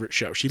her favorite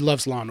show. She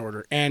loves Law and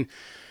Order. And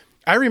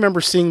I remember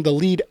seeing the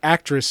lead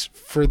actress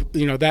for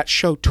that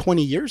show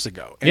 20 years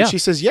ago, and she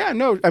says,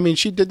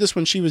 she did this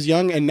when she was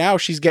young, and now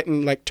she's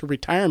getting like to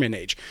retirement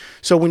age.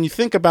 So when you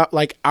think about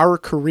like our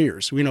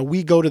careers,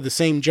 we go to the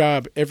same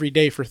job every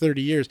day for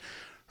 30 years.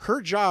 Her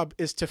job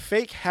is to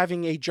fake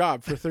having a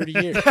job for 30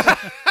 years.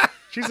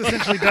 She's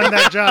essentially done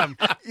that job.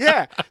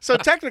 Yeah. So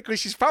technically,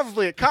 she's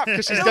probably a cop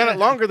because she's done it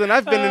longer than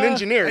I've been an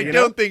engineer. I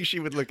don't think she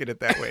would look at it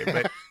that way,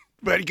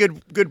 but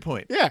good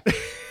point. Yeah.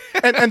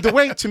 And the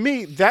way, to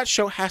me, that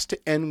show has to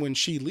end when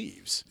she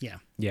leaves. Yeah.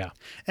 Yeah.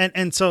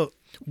 And so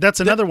that's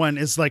another one,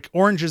 is like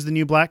Orange is the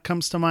New Black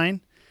comes to mind,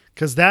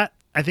 because that,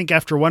 I think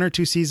after 1 or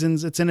 2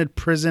 seasons, it's in a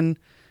prison,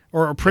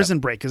 or a Prison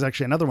Break is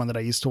actually another one that I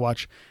used to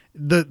watch.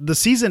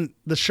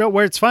 The show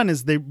where it's fun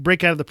is they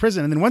break out of the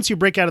prison, and then once you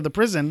break out of the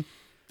prison,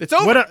 it's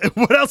over.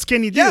 What else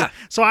can you do? Yeah.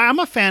 So I'm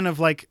a fan of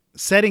like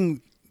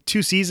setting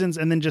 2 seasons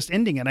and then just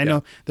ending it. I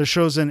know there's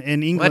shows in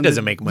England. Well, that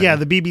doesn't make money. Yeah,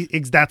 the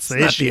that's the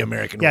It's not issue. the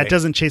American Yeah, way. it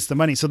doesn't chase the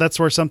money. So that's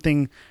where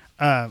something,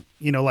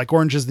 like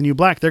Orange is the New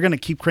Black, they're going to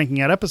keep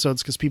cranking out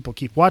episodes because people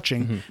keep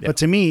watching. Mm-hmm. But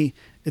to me,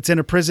 it's in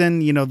a prison,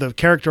 the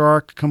character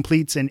arc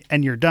completes and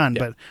you're done.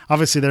 But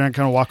obviously they're not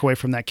going to walk away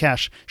from that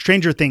cash.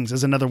 Stranger Things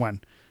is another one.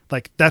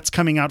 Like, that's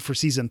coming out for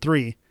season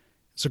 3.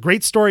 It's a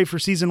great story for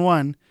season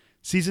 1.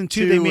 Season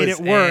 2, they made it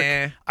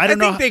work. I don't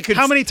know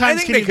how many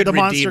times can the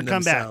monster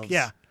come back.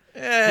 Yeah.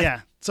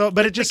 Yeah. So,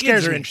 but it just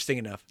scares me. Interesting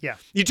enough. Yeah.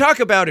 You talk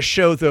about a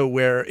show, though,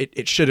 where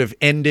it should have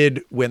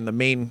ended when the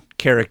main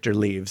character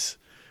leaves,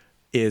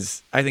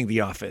 is, I think,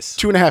 The Office.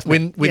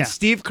 2.5 When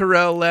Steve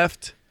Carell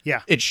left,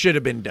 Yeah. it should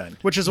have been done.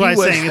 Which is why I'm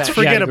saying it's Yeah, I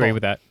forgettable. agree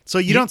with that. So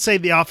you don't say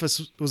The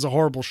Office was a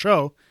horrible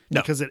show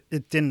No. because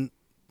it didn't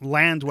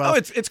land well. Oh,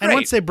 it's And great.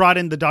 once they brought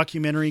in the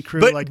documentary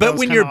crew, But that but was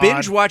when kinda you're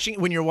binge odd. watching,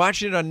 when you're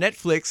watching it on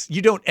Netflix,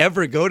 you don't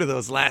ever go to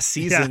those last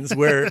seasons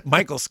where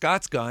Michael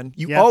Scott's gone.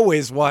 You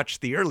always watch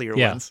the earlier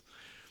ones.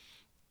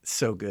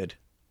 So good.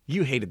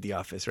 You hated The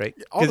Office, right?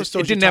 All the 'Cause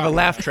shows it didn't you're have a talking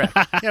laugh track.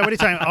 Yeah, what are you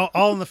talking about?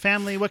 All in the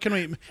Family? What can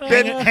we...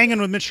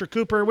 hanging with Mr.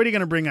 Cooper? What are you going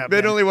to bring up?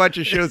 Ben man? only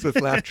watches shows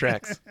with laugh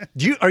tracks.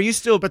 Are you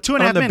still But 2.5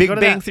 on the Men, Big go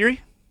to Bang that.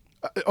 Theory?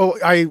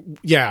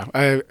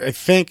 I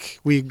think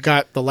we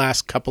got the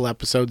last couple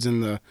episodes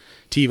in the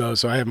TiVo,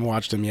 so I haven't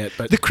watched them yet.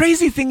 But The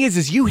crazy thing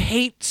is you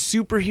hate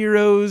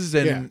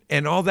superheroes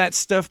and all that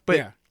stuff,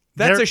 but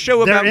that's They're- a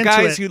show they're about into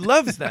guys it. who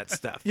loves that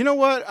stuff. you know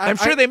what? I'm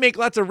sure they make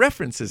lots of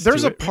references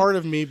There's to a it. part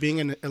of me being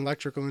an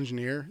electrical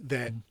engineer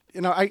that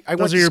I went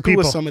Those are to your school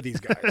with people. some of these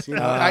guys.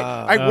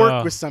 I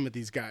work with some of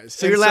these guys.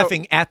 So And you're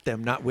laughing at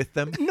them, not with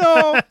them?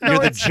 No, You're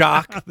the it's-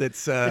 jock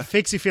that's... It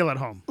makes you feel at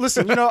home.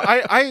 Listen,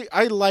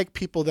 I like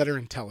people that are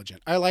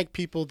intelligent. I like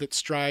people that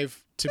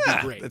strive to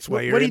be great. That's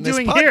why you're What are in you this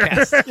doing here?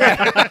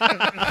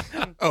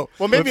 podcast. Oh,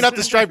 well, maybe not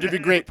the strive to be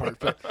great part,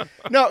 but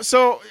no.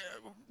 So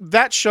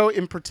that show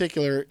in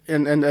particular,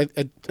 and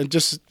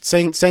just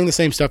saying the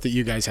same stuff that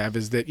you guys have,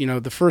 is that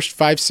the first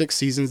 5-6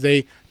 seasons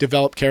they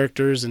develop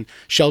characters, and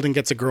Sheldon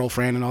gets a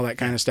girlfriend and all that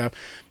kind of stuff.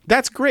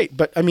 That's great,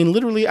 but I mean,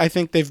 literally, I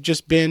think they've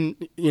just been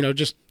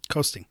just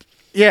Coasting.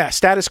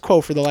 status quo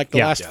for the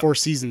last 4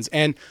 seasons,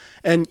 and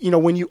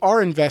when you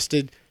are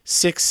invested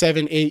 6,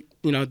 7, 8,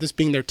 this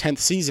being their 10th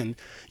season,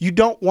 you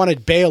don't want to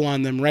bail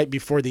on them right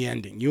before the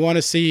ending. You want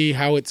to see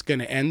how it's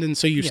going to end, and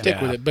so you stick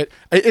with it. But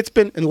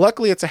and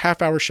luckily it's a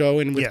half-hour show,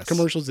 and with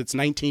commercials it's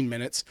 19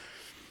 minutes.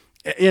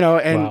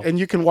 And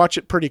you can watch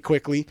it pretty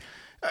quickly.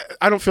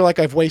 I don't feel like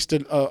I've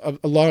wasted a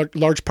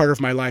large part of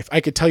my life.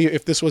 I could tell you,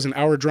 if this was an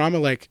hour drama,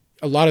 like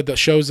a lot of the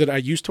shows that I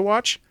used to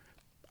watch,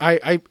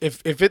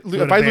 if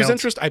I lose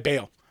interest, I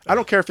bail. I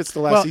don't care if it's the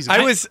last season.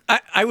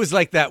 I was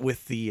like that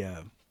with the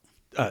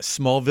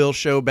Smallville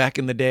show back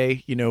in the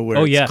day, where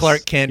Oh, it's yes.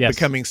 Clark Kent Yes.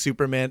 becoming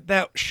Superman.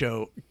 That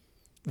show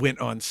went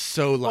on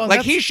so long. Well,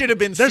 like, he should have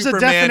been there's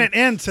Superman a definite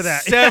end to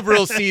that.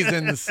 several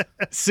seasons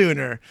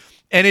sooner.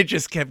 And it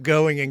just kept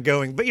going and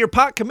going. But you're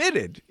pot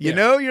committed, you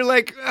know? You're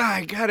like,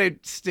 I got to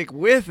stick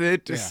with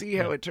it to see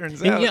how it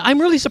turns out. And, I'm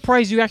really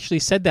surprised you actually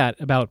said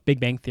that about Big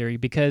Bang Theory,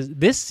 because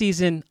this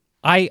season,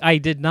 I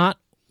did not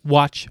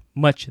watch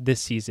much this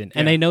season.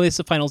 And I know it's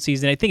the final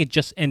season. I think it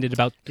just ended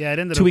about Yeah, it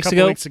ended 2 a weeks couple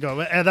ago. weeks ago.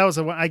 But, that was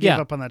I gave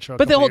up on that show.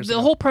 But the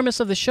whole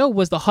premise of the show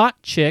was the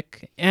hot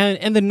chick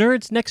and the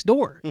nerds next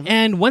door.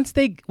 And once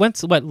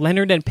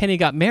Leonard and Penny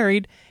got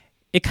married,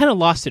 it kind of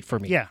lost it for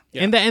me. Yeah.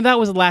 And that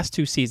was the last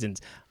 2 seasons.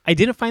 I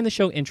didn't find the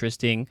show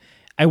interesting.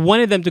 I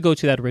wanted them to go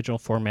to that original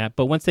format,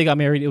 but once they got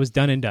married, it was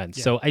done and done.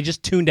 So I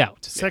just tuned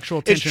out.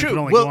 Sexual tension true. can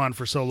only Well- go on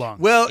for so long.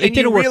 Well, It and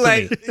didn't you work for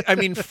realize, me. I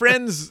mean,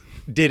 Friends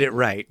did it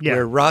right, Yeah.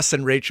 where Ross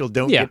and Rachel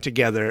don't Yeah. get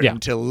together Yeah.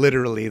 until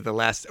literally the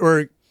last,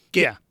 or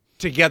get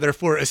together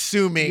for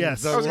assuming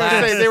Yes. the I I was last,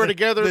 going to say they were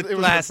together. the It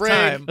was last a break,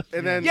 time.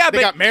 and then Yeah, they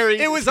but got married.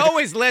 it was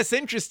always less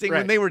interesting when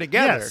Right. they were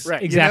together. Yes.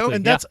 Right. Exactly.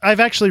 And that's I've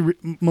actually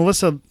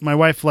Melissa, my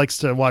wife, likes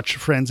to watch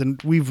Friends, and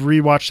we've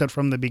rewatched that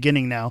from the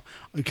beginning now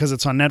because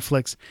it's on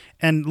Netflix.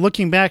 And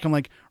looking back, I'm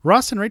like,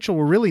 Ross and Rachel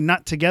were really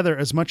not together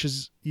as much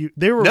as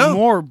they were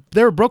No.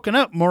 They were broken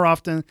up more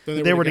often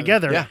than they were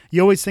together. Yeah.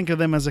 You always think of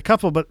them as a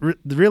couple, but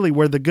really,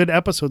 where the good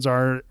episodes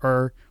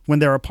are when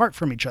they're apart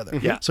from each other.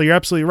 Yeah. So you're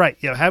absolutely right.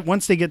 Yeah.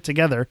 Once they get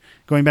together,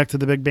 going back to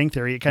the Big Bang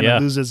Theory, it kind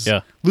of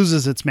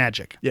loses its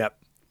magic. Yep.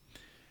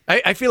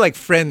 I feel like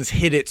Friends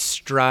hit its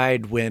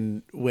stride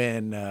when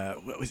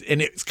what was,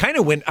 and it's kind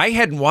of when I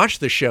hadn't watched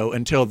the show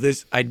until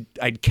this.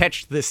 I'd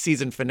catch this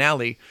season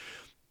finale,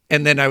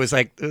 and then I was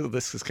like, "Oh,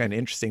 this is kind of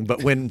interesting."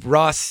 But when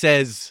Ross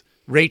says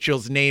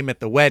Rachel's name at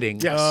the wedding,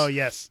 Yes. Oh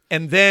yes.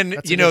 and then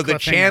That's a the good cliffhanger.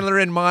 Chandler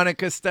and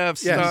Monica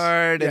stuff Yes.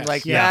 start, and Yes.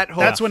 like Yeah. that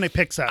whole. That's when it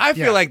picks up. I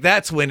feel Yeah. like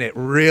that's when it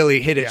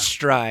really hit its Yeah.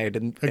 stride.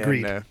 And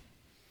Agreed.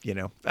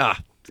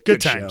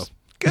 Good times. show.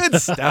 Good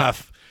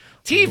stuff.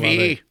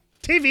 TV.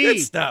 TV. Good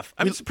stuff.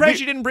 I'm surprised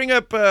you didn't bring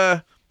up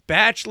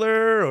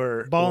Bachelor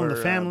or Ball in the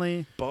or,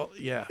 Family.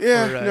 Yeah.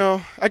 Yeah, or,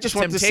 no. I just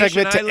want this Temptation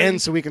segment to Island.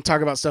 end so we can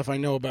talk about stuff I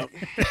know about.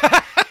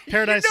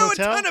 Paradise You know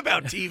Hotel. a ton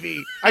about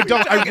TV. I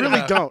don't. I talking really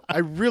about? don't. I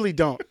really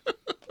don't.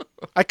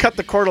 I cut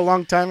the cord a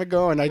long time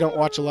ago, and I don't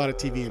watch a lot of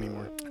TV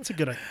anymore. That's a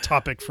good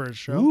topic for a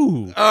show.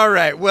 Ooh. All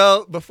right.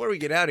 Well, before we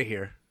get out of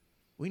here,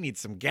 we need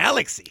some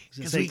Galaxy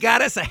because say- we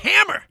got us a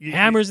hammer.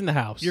 Hammers in the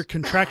house. You're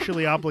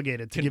contractually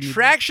obligated to give me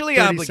Contractually 30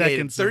 obligated.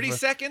 seconds 30 of,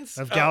 seconds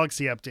of Oh,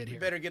 Galaxy update You here.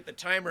 better get the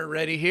timer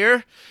ready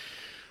here.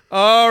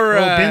 All right.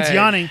 Oh, Ben's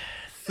yawning.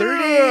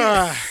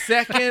 30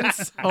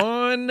 seconds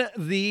on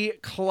the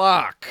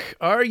clock.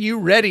 Are you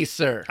ready,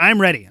 sir?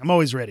 I'm ready. I'm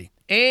always ready.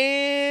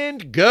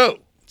 And go.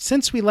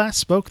 Since we last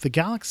spoke, the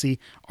Galaxy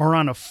are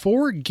on a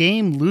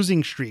 4-game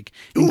losing streak,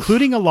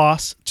 including a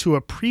loss to a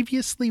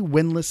previously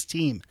winless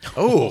team.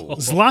 Oh.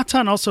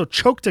 Zlatan also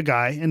choked a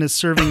guy and is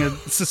serving a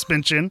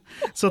suspension.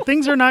 So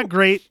things are not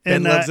great Ben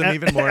in loves him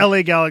even more.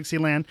 LA Galaxy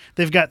land.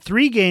 They've got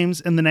 3 games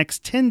in the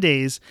next 10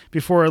 days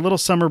before a little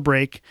summer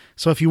break.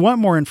 So if you want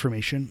more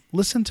information,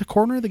 listen to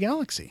Corner of the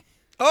Galaxy.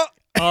 Oh.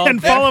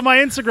 And follow my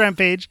Instagram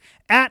page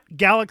at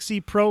Galaxy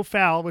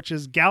Profile, which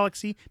is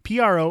Galaxy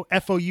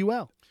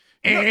Profoul.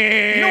 You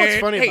know what's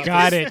funny Hey, about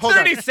got this? it. Hold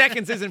on. 30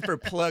 seconds isn't for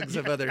plugs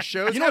of other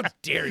shows. How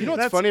dare you? know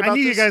what's funny about I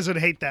knew you this? guys would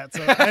hate that,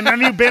 so and I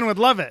knew Ben would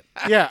love it.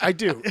 Yeah, I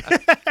do.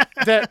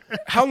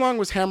 How long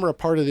was Hammer a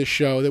part of this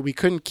show that we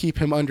couldn't keep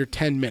him under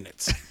 10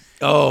 minutes?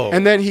 Oh.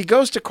 And then he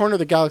goes to Corner of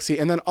the Galaxy,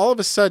 and then all of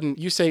a sudden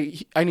you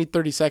say, I need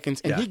 30 seconds,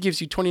 and he gives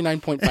you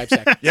 29.5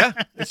 seconds. yeah,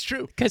 it's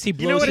true. Because he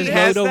You know blows what his it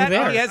has load over that-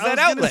 there. he has I was that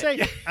gonna outlet.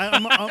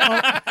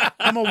 say,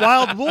 I'm a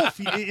wild wolf.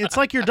 It's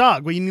like your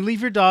dog. When you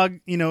leave your dog,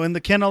 in the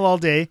kennel all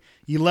day,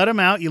 you let him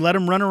out, you let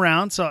him run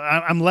around. So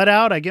I'm let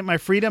out. I get my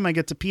freedom. I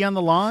get to pee on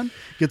the lawn,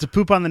 get to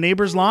poop on the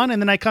neighbor's lawn,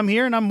 and then I come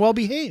here and I'm well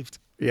behaved.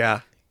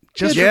 Yeah.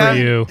 Just Yeah. for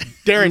You.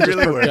 Darren just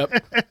Really perked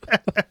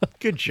up.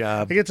 Good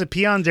job. I get to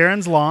pee on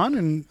Darren's lawn,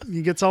 and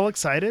he gets all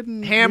excited.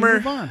 And we Hammer.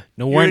 move on.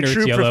 No You're wonder a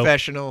true it's yellow.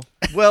 professional.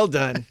 Well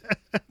done.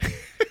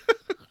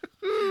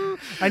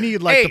 I knew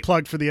you'd like Hey. the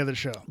plug for the other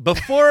show.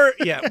 Before,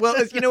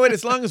 well, you know what?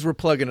 As long as we're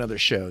plugging other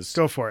shows,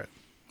 Go for it.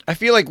 I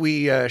feel like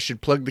we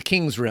should plug the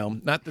King's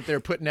Realm. Not that they're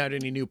putting out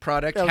any new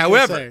product. I was gonna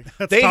However, say.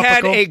 That's they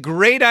had topical. a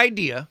great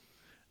idea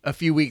a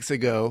few weeks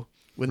ago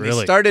when they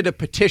Really? started a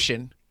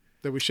petition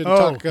That we shouldn't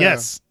Oh, talk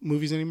yes.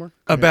 movies anymore?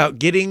 about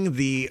getting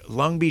the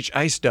Long Beach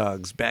Ice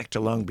Dogs back to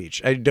Long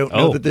Beach. I don't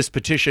know Oh. that this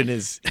petition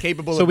is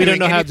capable So of we don't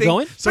doing know how it's anything,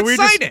 going? So but we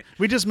sign it.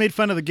 we just made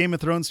fun of the Game of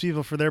Thrones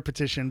people for their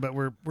petition, but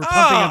we're pumping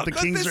Oh, up the but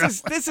King's this Realm.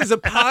 This is a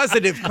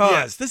positive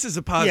cause. This is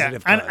a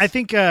positive and cause. I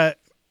think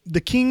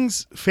the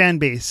Kings fan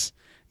base,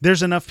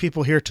 there's enough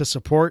people here to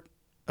support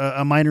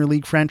a minor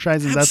league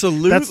franchise, and that's the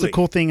Absolutely.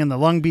 cool thing. In the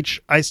Long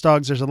Beach Ice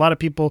Dogs, there's a lot of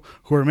people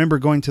who remember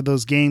going to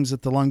those games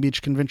at the Long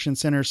Beach Convention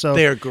Center. So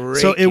They're great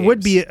So it would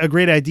games. be a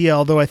great idea.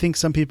 Although I think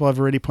some people have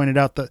already pointed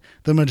out that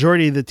the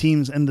majority of the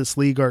teams in this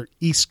league are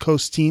East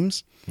Coast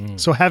teams.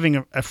 So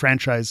having a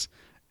franchise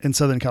in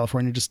Southern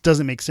California just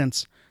doesn't make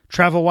sense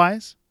travel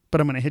wise. But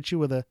I'm going to hit you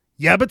with a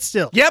but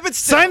still. Yeah, but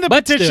still. Sign the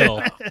But petition.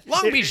 still.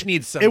 Long Beach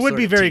needs some. It would sort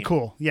be of very team.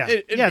 cool. Yeah.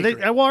 It'd be They,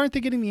 great. well, aren't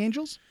they getting the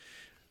Angels?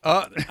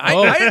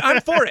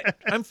 I'm for it.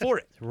 I'm for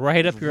it.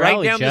 Right up your Right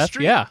alley, down the Jeff.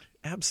 street. Yeah.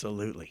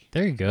 Absolutely.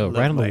 There you go. Love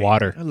Right on the my-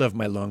 water. I love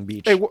my Long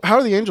Beach. Hey, how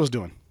are the Angels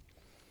doing?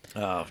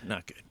 Oh,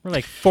 not good. We're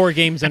like 4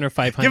 games under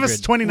 500. Give us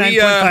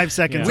 29.5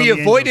 seconds. We on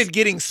the avoided Angels.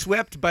 getting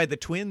swept by the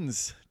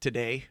Twins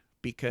today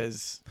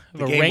because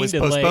the A game rain was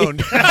delay.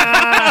 postponed.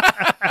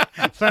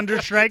 Thunder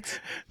strikes.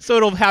 So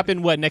it'll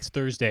happen, next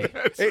Thursday?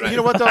 Hey, you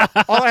know what, though?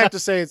 All I have to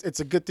say is it's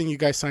a good thing you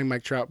guys signed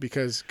Mike Trout,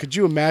 because could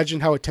you imagine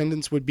how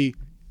attendance would be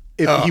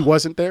if he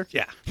wasn't there?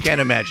 Yeah,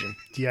 can't imagine.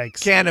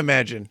 Yikes. Can't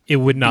imagine. It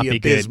would not be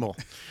good. abysmal.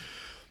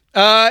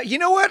 You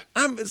know what?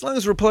 As long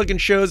as we're plugging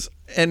shows,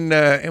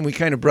 and we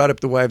kind of brought up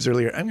the wives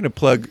earlier, I'm going to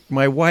plug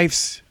my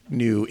wife's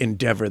new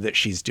endeavor that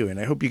she's doing.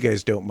 I hope you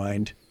guys don't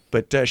mind.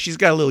 but she's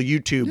got a little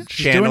YouTube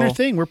She's channel doing her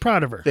thing. We're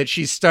proud of her. that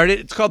she started.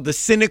 It's called The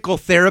Cynical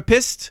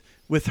Therapist,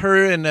 with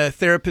her and a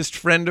therapist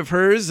friend of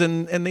hers,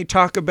 and they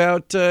talk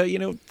about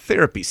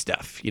therapy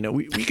stuff.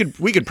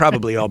 We could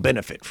probably all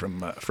benefit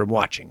from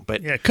watching,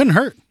 but Yeah, it couldn't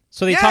hurt.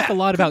 So they talk a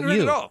lot about couldn't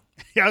hurt you. at all.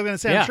 Yeah, I was gonna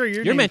say. Yeah, I'm sure your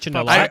you're name mentioned a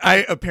popped lot. up.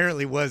 I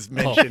apparently was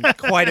mentioned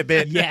quite a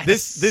bit.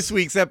 Yes. This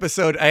week's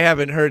episode, I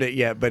haven't heard it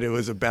yet, but it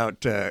was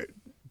about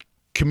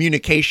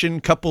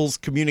communication, couples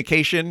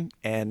communication,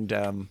 and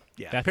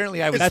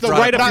apparently I was It's the That's brought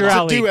right up- up your not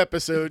alley. to do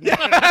episode.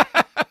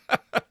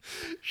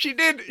 She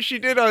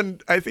did on,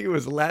 I think it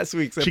was last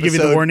week's episode. She give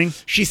you the warning?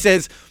 She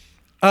says,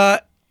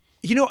 I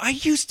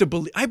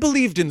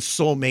believed in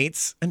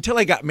soulmates until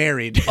I got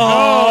married.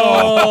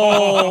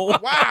 Oh,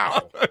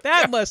 Wow.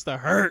 that must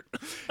have hurt.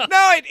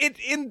 No, it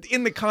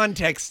in the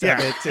context of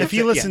Yeah. it. If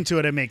you listen to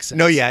it, it makes sense.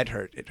 No, yeah, it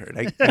hurt. It hurt.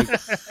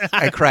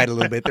 I cried a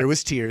little bit. There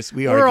was tears.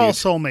 We We're argued. all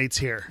soulmates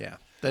here. Yeah,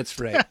 that's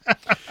right.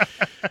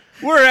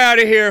 We're out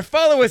of here.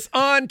 Follow us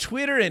on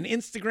Twitter and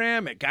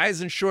Instagram at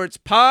Guys in Shorts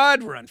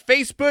Pod. We're on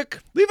Facebook.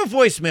 Leave a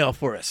voicemail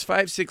for us,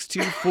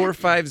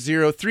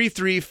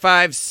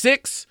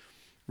 562-450-3356.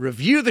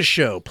 Review the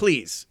show,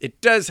 please. It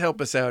does help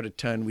us out a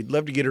ton. We'd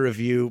love to get a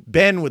review.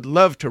 Ben would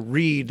love to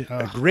read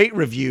a great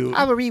review.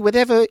 I will read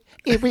whatever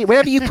you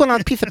put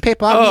on a piece of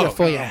paper. I'll read it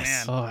for you.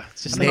 yes. Oh,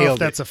 it's just I don't know if Nailed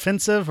that's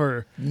offensive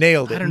or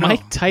Nailed it. I don't know.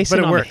 Mike Tyson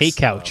but it on works. the hate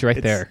couch right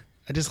It's there.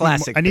 I just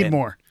Classic Need more. I need Ben.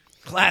 more.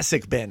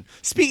 Classic Ben.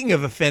 Speaking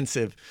of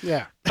offensive,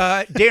 Yeah.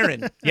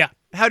 Darren. Yeah.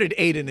 How did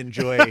Aiden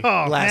enjoy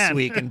Oh, last man.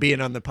 week and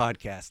being on the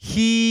podcast?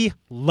 He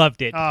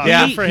loved it. Oh,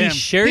 Yeah. he, for he him.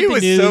 shared He the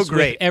was news so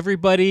great. with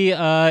everybody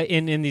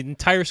in the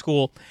entire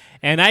school.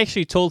 And I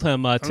actually told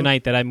him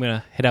tonight that I'm going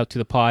to head out to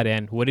the pod.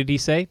 And what did he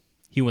say?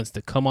 He wants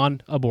to come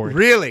on aboard.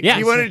 Really? Yeah.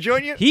 He wanted to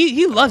join you?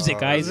 He loves it,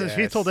 guys. yes.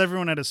 He told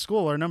everyone at his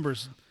school our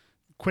numbers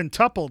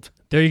quintupled.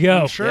 There you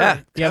go. Sure.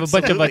 Yeah. You have a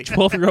bunch of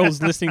Absolutely.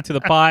 12-year-olds listening to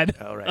the pod.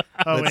 All right.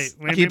 Oh, Let's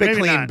wait. keep it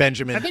maybe clean, not.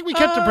 Benjamin. I think we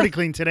kept it pretty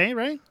clean today,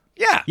 right?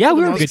 Yeah. Yeah, we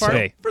the were most good part.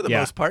 today. For the Yeah.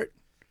 most part.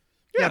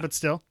 Yeah, but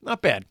still.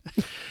 Not bad.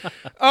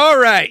 All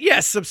right.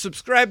 Yes.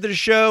 Subscribe to the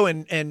show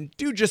and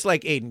do just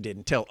like Aiden did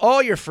and tell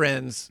all your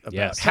friends about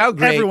Yes. how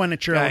great Everyone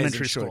at your Guys in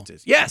elementary Shorts school.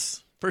 is.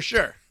 Yes, for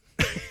sure.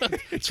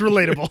 It's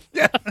relatable.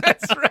 Yeah,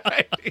 that's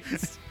right.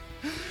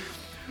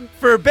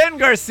 For Ben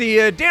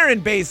Garcia,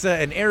 Darren Besa,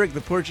 and Eric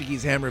the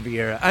Portuguese Hammer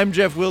Vieira, I'm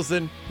Jeff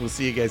Wilson. We'll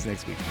see you guys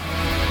next week.